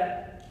first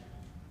step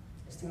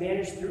is to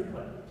manage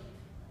throughput.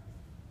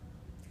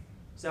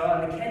 So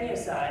on the Kenya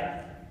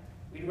side,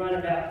 we'd run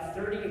about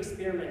 30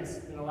 experiments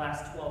in the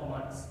last 12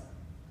 months.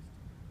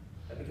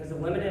 But because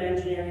of limited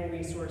engineering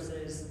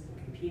resources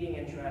and competing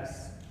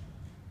interests,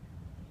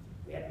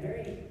 we had a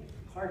very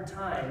hard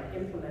time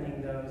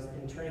implementing those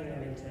and turning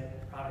them into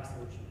product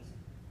solutions.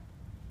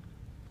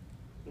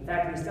 In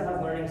fact, we still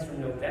have learnings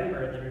from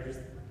November that are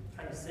just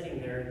kind of sitting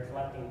there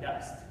collecting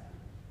dust.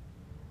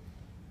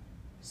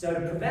 So to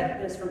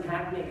prevent this from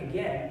happening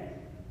again,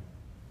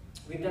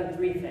 we've done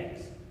three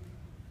things.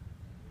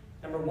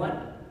 Number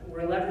one,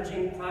 we're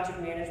leveraging project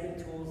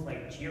management tools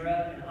like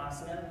Jira and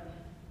Asana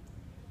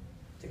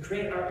to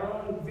create our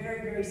own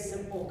very, very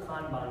simple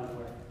Kanban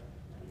board.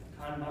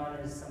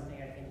 Kanban is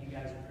something I think you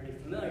guys are pretty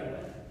familiar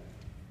with.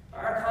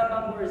 Our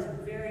Kanban board is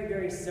very,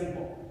 very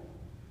simple.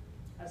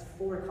 It has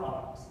 4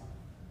 columns.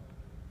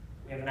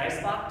 We have an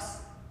icebox.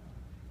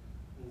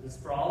 This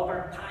is for all of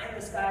our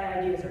pie-in-the-sky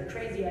ideas or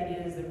crazy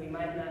ideas that we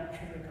might not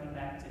ever come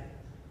back to.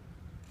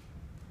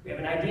 We have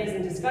an ideas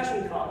and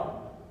discussion column.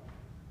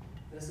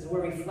 This is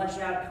where we flesh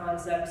out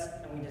concepts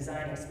and we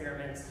design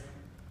experiments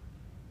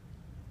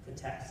to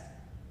test.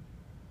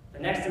 The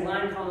next in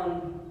line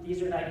column,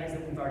 these are the ideas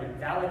that we've already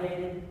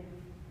validated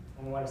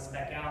and we want to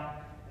spec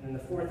out. And then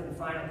the fourth and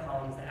final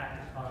column is the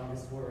active column.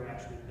 This is where we're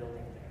actually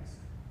building things.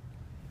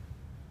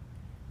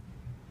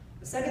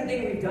 The second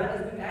thing we've done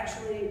is we've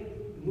actually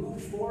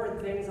moved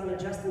forward things on a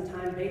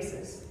just-in-time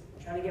basis.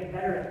 We're trying to get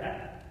better at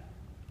that.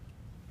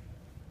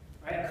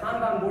 Right? A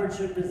Kanban board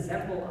should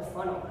resemble a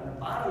funnel, and the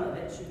bottom of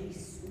it should be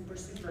super,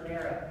 super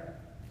narrow.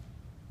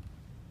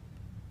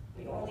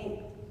 We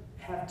only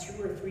have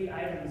 2 or 3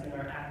 items in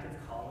our active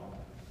column,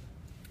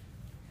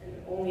 and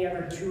only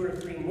ever 2 or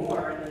 3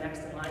 more in the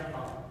next in line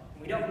column.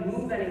 And we don't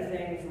move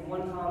anything from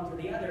one column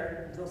to the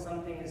other until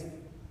something has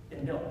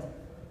been built.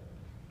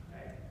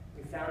 Right?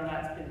 We found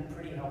that's been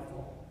pretty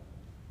helpful.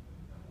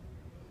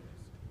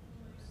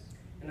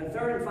 And the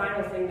third and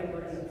final thing that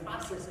we're in the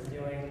process of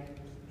doing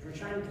is we're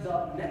trying to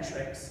develop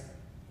metrics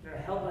that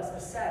will help us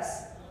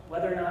assess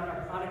whether or not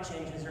our product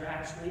changes are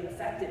actually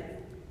effective.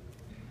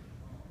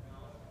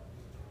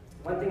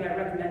 One thing I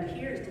recommend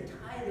here is to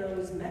tie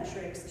those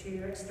metrics to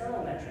your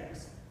external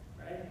metrics,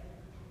 right?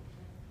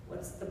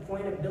 What's the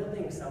point of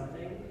building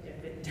something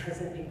if it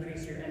doesn't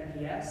increase your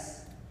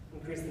NPS,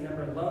 increase the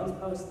number of loans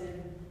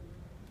posted,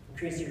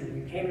 increase your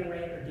repayment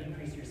rate, or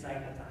decrease your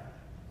cycle time,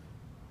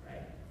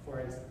 right? For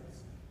instance.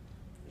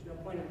 There's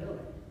no point in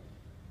building.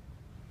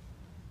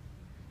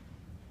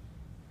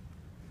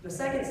 The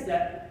second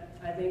step,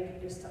 I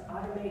think, is to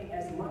automate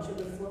as much of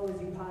the flow as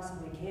you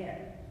possibly can.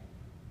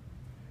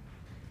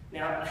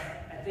 Now,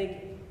 I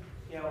think,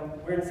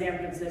 we're in San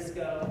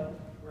Francisco,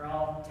 we're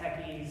all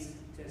techies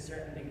to a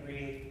certain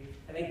degree.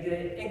 I think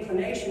the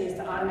inclination is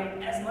to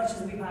automate as much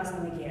as we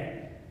possibly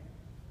can.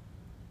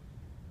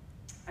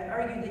 I'd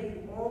argue that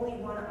you only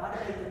want to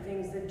automate the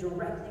things that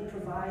directly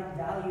provide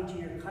value to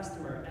your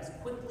customer as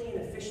quickly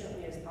and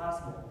efficiently as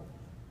possible.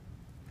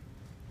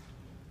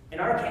 In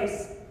our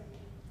case,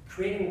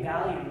 creating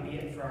value, be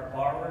it for our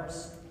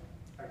borrowers,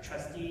 our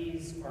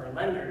trustees, or our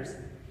lenders,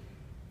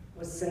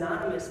 was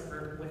synonymous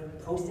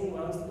with posting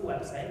loans to the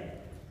website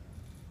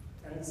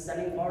and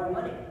sending borrower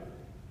money.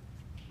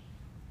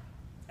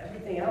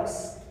 Everything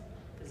else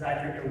is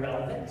either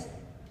irrelevant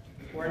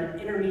or an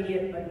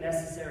intermediate but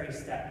necessary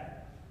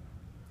step.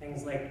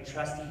 Things like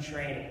trustee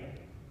training,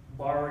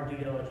 borrower due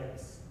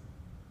diligence,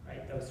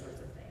 right? Those sorts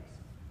of things.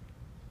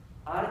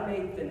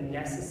 Automate the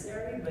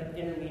necessary but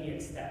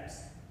intermediate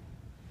steps.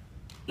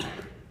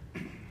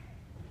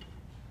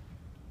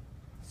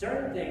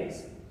 Certain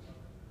things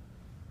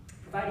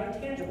provide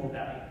intangible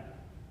value.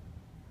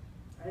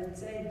 I would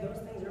say those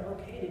things are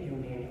okay to do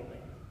manually.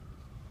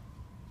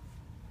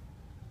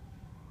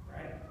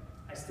 Right?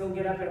 I still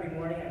get up every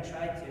morning, I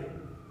try to,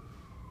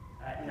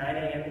 at 9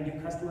 a.m. and do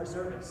customer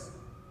service.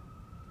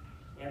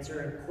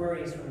 Answer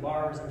queries from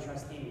borrowers and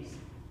trustees.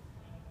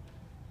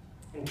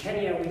 In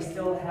Kenya, we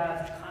still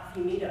have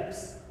coffee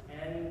meetups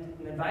and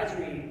an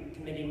advisory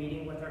committee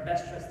meeting with our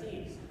best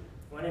trustees.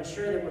 We want to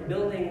ensure that we're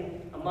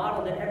building a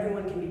model that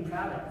everyone can be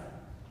proud of.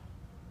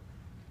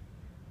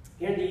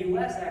 Here in the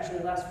US, actually,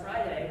 last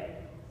Friday,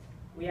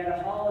 we had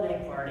a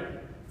holiday party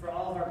for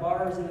all of our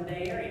borrowers in the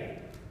Bay Area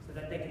so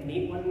that they can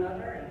meet one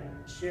another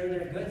and share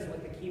their goods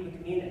with the Kiva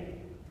community.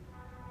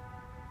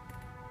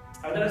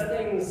 Are those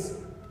things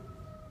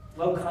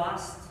low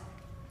cost,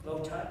 low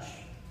touch?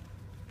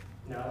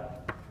 No.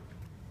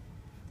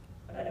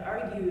 But I'd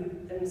argue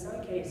that in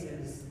some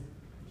cases,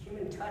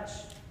 human touch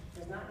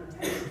is not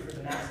intended for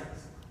the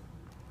masses.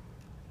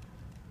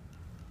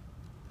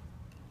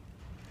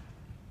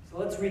 So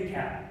let's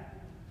recap.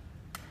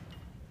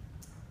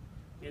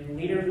 You're the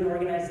leader of an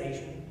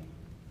organization,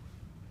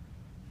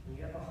 and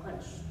you have a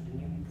hunch that a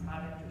new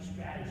product or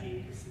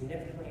strategy could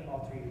significantly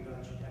alter your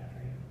growth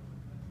trajectory.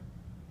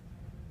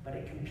 But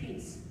it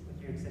competes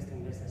with your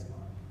existing business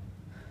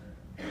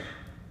model.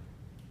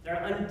 There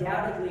are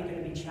undoubtedly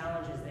going to be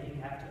challenges that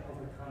you have to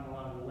overcome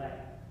along the way.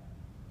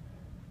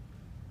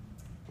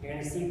 You're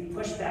going to see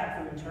pushback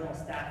from internal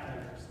staff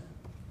members,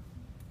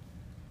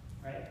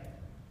 right?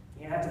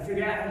 You're going to have to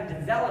figure out how to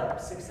develop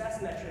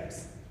success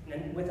metrics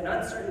with an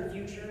uncertain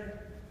future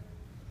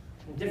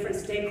and different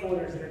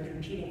stakeholders that are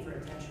competing for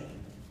attention.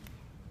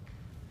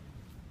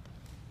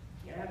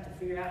 You're going to have to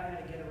figure out how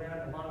to get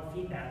around a long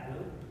feedback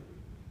loop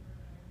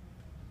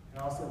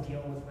and also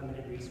deal with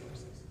limited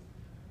resources.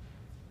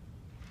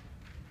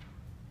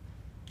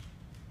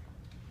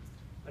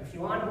 But if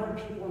you onboard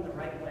people in the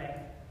right way,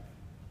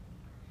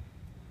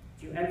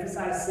 if you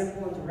emphasize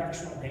simple and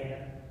directional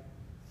data,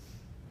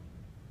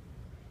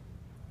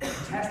 you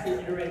test and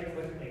iterate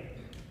quickly,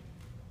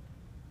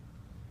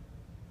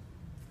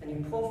 and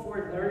you pull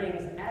forward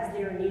learnings as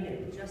they are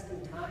needed, just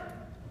in time,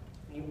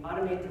 and you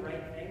automate the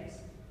right things,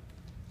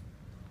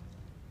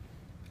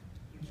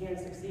 you can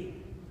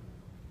succeed.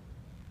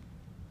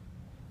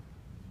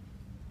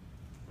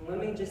 And let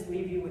me just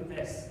leave you with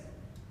this.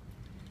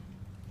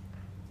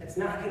 It's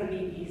not going to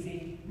be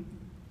easy.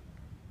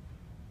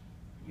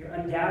 You're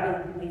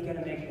undoubtedly going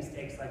to make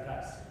mistakes like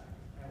us.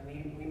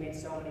 And we made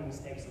so many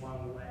mistakes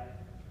along the way.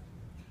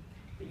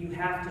 But you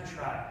have to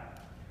try.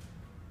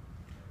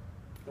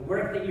 The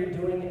work that you're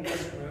doing in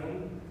this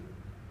room,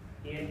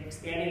 in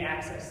expanding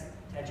access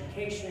to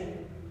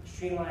education,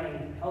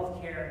 streamlining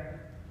healthcare,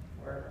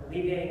 or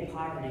alleviating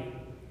poverty,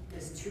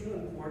 is too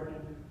important,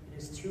 it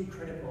is too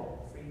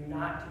critical for you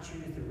not to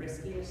choose the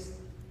riskiest,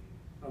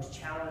 most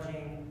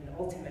challenging, and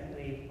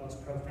ultimately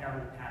most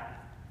profound path.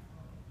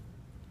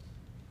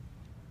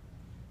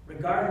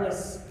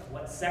 Regardless of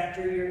what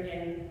sector you're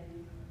in,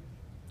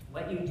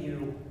 what you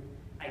do,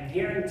 I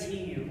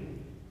guarantee you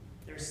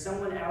there's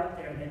someone out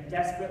there that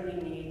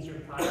desperately needs your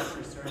product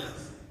or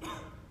service.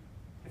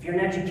 If you're in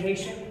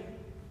education,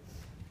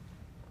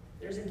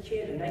 there's a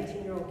kid, a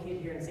 19-year-old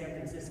kid here in San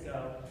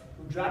Francisco,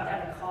 who dropped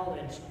out of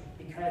college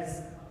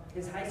because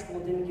his high school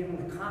didn't give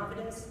him the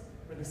confidence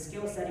or the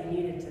skill set he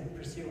needed to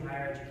pursue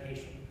higher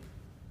education.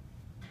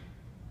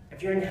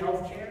 If you're in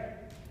healthcare,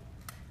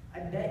 I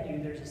bet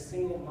you there's a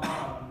single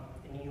mom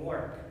in New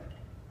York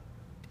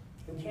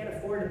who can't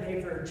afford to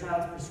pay for her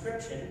child's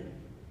prescription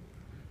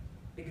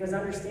because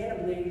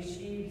understandably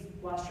she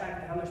lost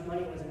track of how much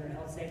money was in her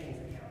health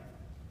savings account.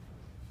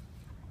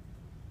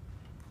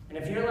 And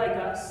if you're like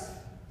us,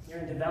 you're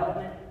in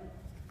development,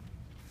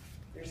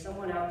 there's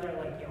someone out there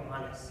like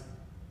Johannes.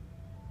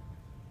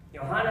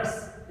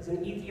 Johannes is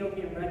an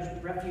Ethiopian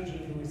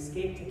refugee who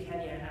escaped to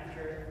Kenya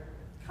after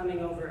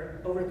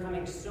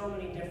overcoming so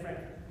many different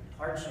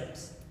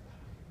hardships,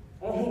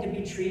 only to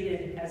be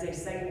treated as a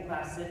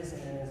second-class citizen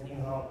in his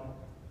new home.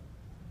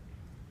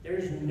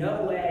 There's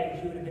no way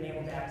he would have been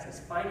able to access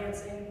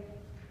financing,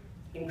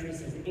 increase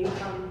his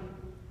income,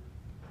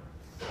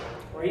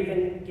 or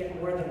even get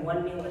more than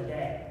one meal a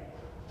day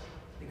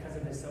because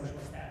of his social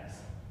status.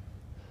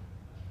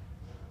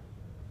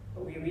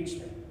 But we reached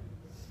him,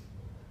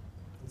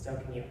 and so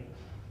can you.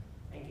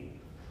 Thank you.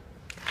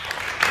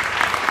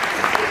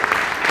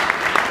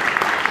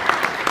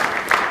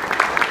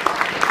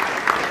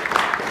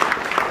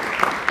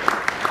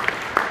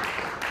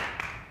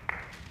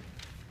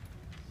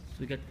 So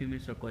we got a few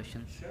minutes for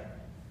questions. Sure.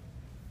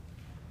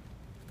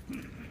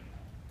 Thank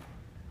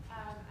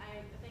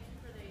you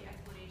for the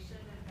explanation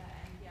and the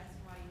NPS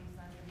and why you use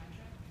that as a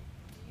metric.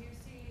 Do you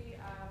see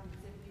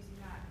Zip using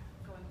that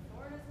going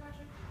forward as a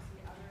metric? Do you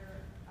see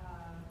other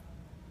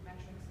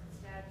metrics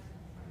instead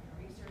from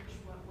your research?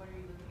 What are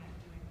you looking at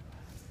doing with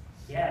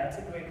that? Yeah,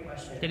 that's a great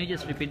question. Can you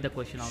just repeat the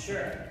question also?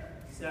 Sure.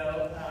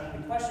 So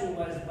the question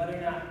was whether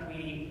or not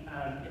we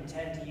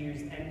intend to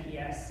use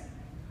NPS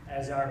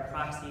as our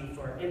proxy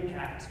for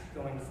impact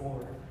going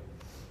forward.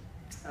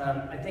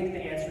 I think the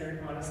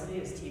answer, honestly,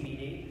 is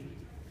TBD.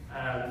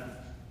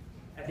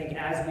 I think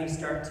as we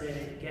start to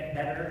get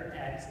better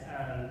at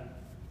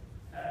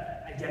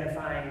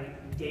identifying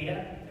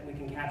data that we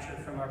can capture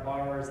from our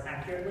borrowers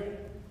accurately,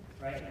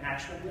 right, and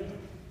actionably,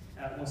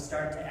 we'll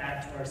start to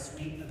add to our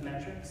suite of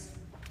metrics.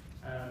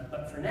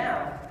 But for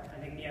now, I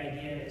think the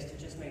idea is to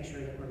just make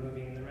sure that we're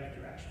moving in the right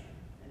direction.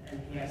 And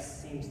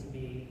NPS seems to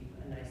be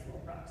a nice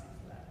little proxy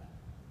for that.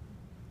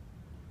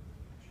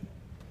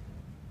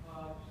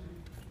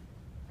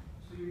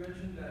 So you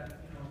mentioned that,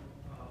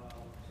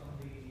 some of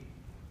the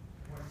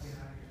points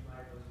behind your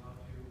slide was how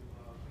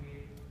to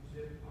create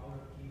Zip out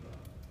of Kiva.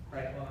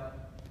 Right.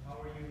 But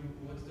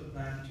what's the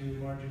plan to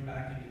merge it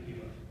back into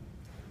Kiva?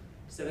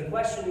 So the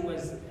question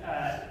was,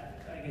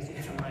 I guess you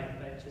have a mic,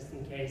 but just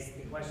in case,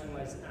 the question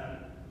was,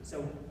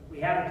 so we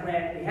had a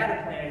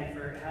plan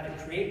for how to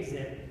create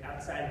Zip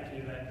outside of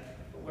Kiva,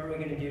 what are we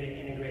going to do to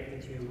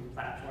integrate the two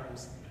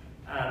platforms?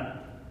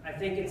 I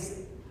think it's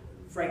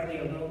frankly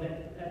a little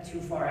bit too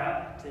far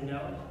out to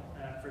know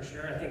for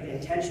sure. I think the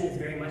intention is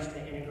very much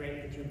to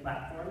integrate the two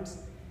platforms.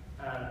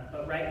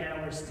 But right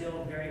now we're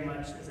still very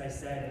much, as I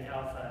said, in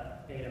alpha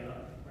beta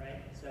mode,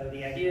 right? So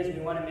the idea is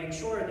we want to make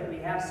sure that we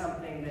have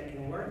something that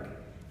can work,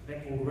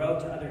 that can grow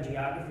to other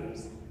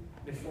geographies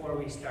before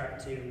we start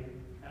to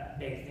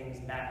bake things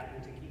back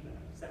into Kiva.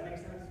 Does that make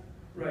sense?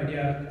 Right,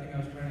 yeah, I think I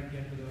was trying to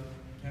get to the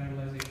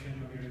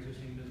cannibalization of your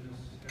existing business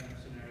kind of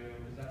scenario,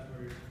 because that's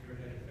where you're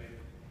headed, right?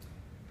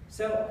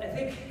 So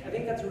I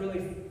think that's a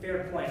really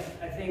fair point.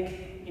 I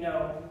think, you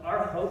know,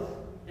 our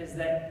hope is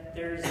that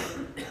there's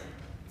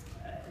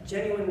a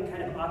genuine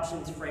kind of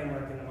options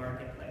framework in the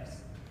marketplace.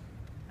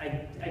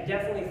 I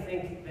definitely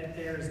think that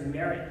there's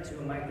merit to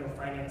a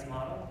microfinance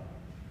model.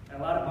 And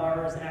a lot of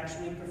borrowers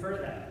actually prefer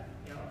that.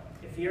 You know,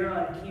 if you're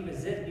on Kiva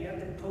Zip, you have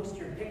to post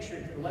your picture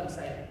to the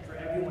website for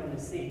everyone to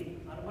see.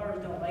 A lot of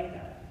borrowers don't like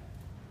that.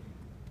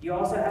 You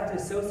also have to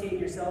associate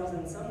yourselves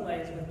in some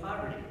ways with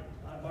poverty.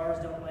 A lot of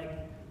borrowers don't like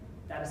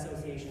that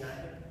association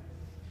either.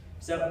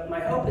 So my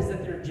hope is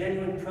that there are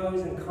genuine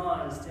pros and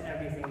cons to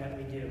everything that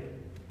we do.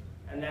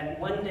 And that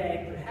one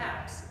day,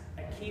 perhaps,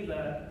 at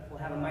Kiva, we'll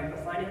have a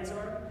microfinance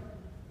arm,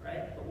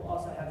 right? But we'll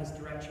also have this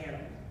direct channel.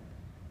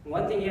 And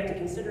one thing you have to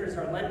consider is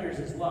our lenders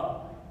as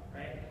well,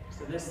 right?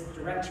 So this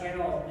direct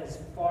channel is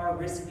far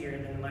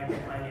riskier than the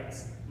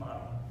microfinance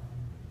model.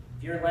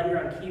 If you're a lender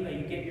on Kiva,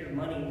 you get your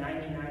money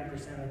 99%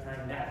 of the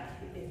time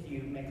back if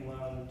you make a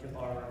loan to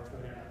borrower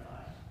through an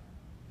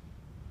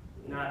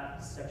MFI.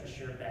 Not such a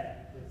sure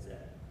bet with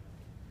Zip.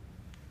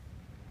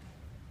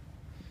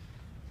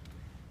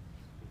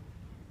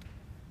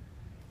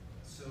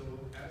 So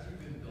as you've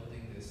been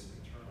building this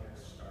internal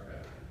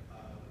startup,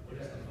 what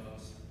is the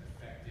most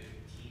effective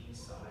team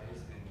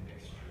size and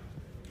mixture?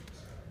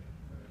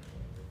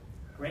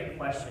 Great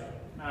question.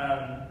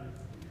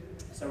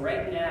 So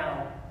right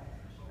now,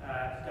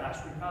 gosh,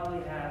 we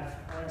probably have,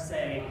 I want to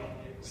say,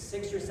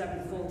 6 or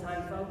 7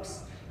 full-time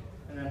folks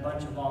and then a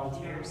bunch of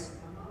volunteers.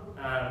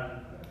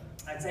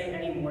 I'd say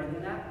any more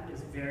than that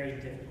is very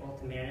difficult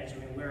to manage. I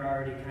mean, we're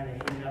already kind of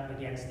hitting up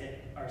against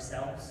it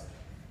ourselves.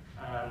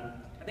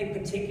 I think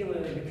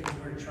particularly because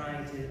we're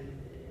trying to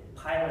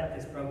pilot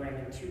this program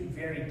in 2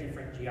 very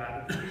different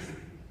geographies,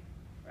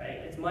 right?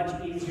 It's much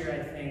easier,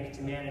 I think,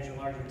 to manage a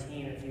larger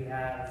team if you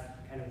have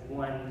kind of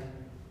one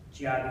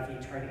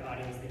geography target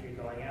audience that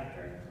you're going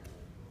after.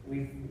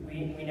 We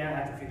now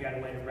have to figure out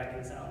a way to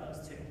reconcile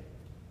those 2,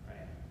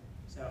 right?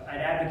 So I'd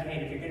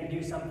advocate if you're going to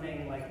do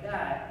something like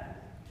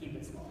that, keep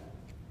it small.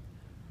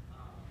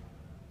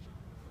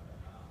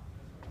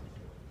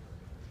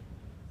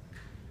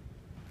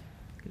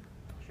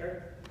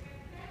 Sure.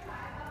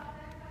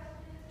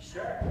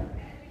 Sure. As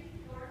we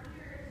form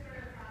your sort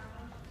of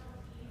cross-functional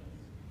teams,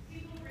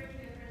 people bring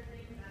different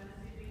things, I'm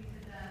assuming,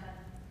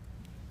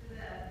 to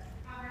the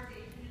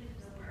conversation and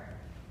to the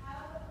work.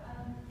 How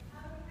do you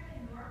kind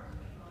of norm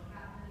people and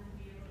have them to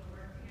be able to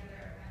work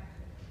together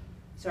effectively?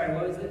 Sorry,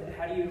 what was it?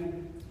 How do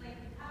you? Like,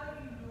 how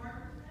do you norm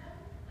them?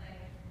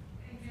 Like,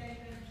 and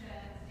getting them to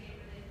a state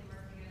where they can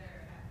work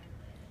together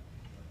effectively?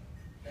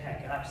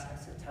 Yeah, gosh,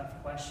 that's a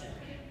tough question.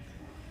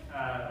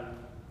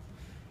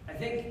 I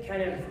think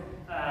kind of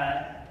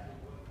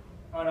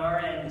on our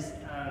end,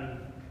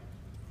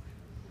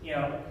 you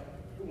know,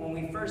 when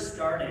we first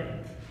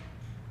started,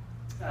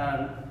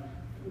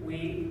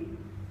 we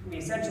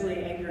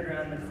essentially anchored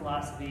around the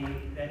philosophy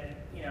that,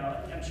 you know,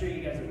 I'm sure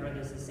you guys have heard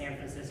this in San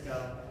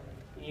Francisco.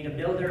 You need a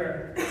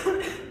builder,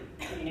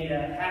 you need a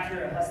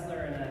hacker, a hustler,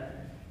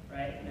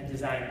 and a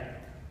designer.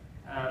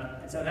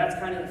 And so that's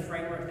kind of the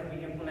framework that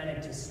we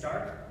implemented to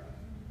start.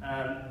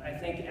 I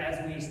think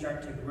as we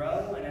start to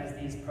grow and as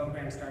these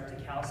programs start to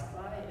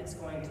calcify, it's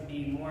going to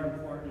be more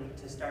important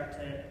to start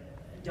to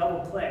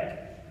double-click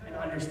and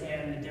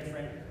understand the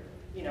different,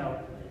 you know,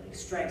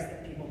 strengths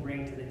that people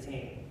bring to the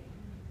team.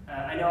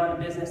 I know on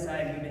the business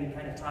side, we've been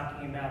kind of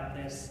talking about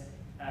this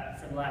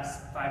for the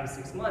last 5 to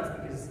 6 months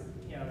because,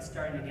 you know, it's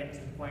starting to get to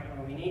the point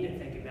where we need to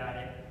think about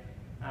it.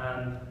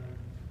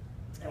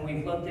 And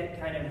we've looked at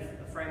kind of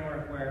a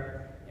framework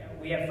where, you know,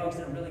 we have folks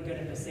that are really good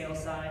at the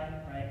sales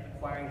side, right,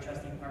 acquiring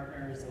trusting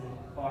partners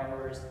and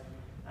borrowers.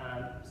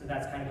 So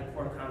that's kind of a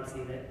core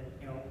competency that,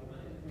 you know,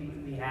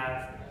 we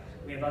have.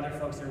 We have other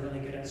folks that are really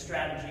good at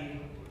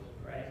strategy,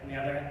 right? And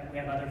we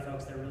have other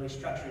folks that are really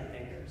structured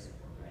thinkers,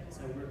 right?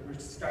 So we're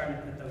starting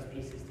to put those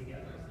pieces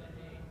together.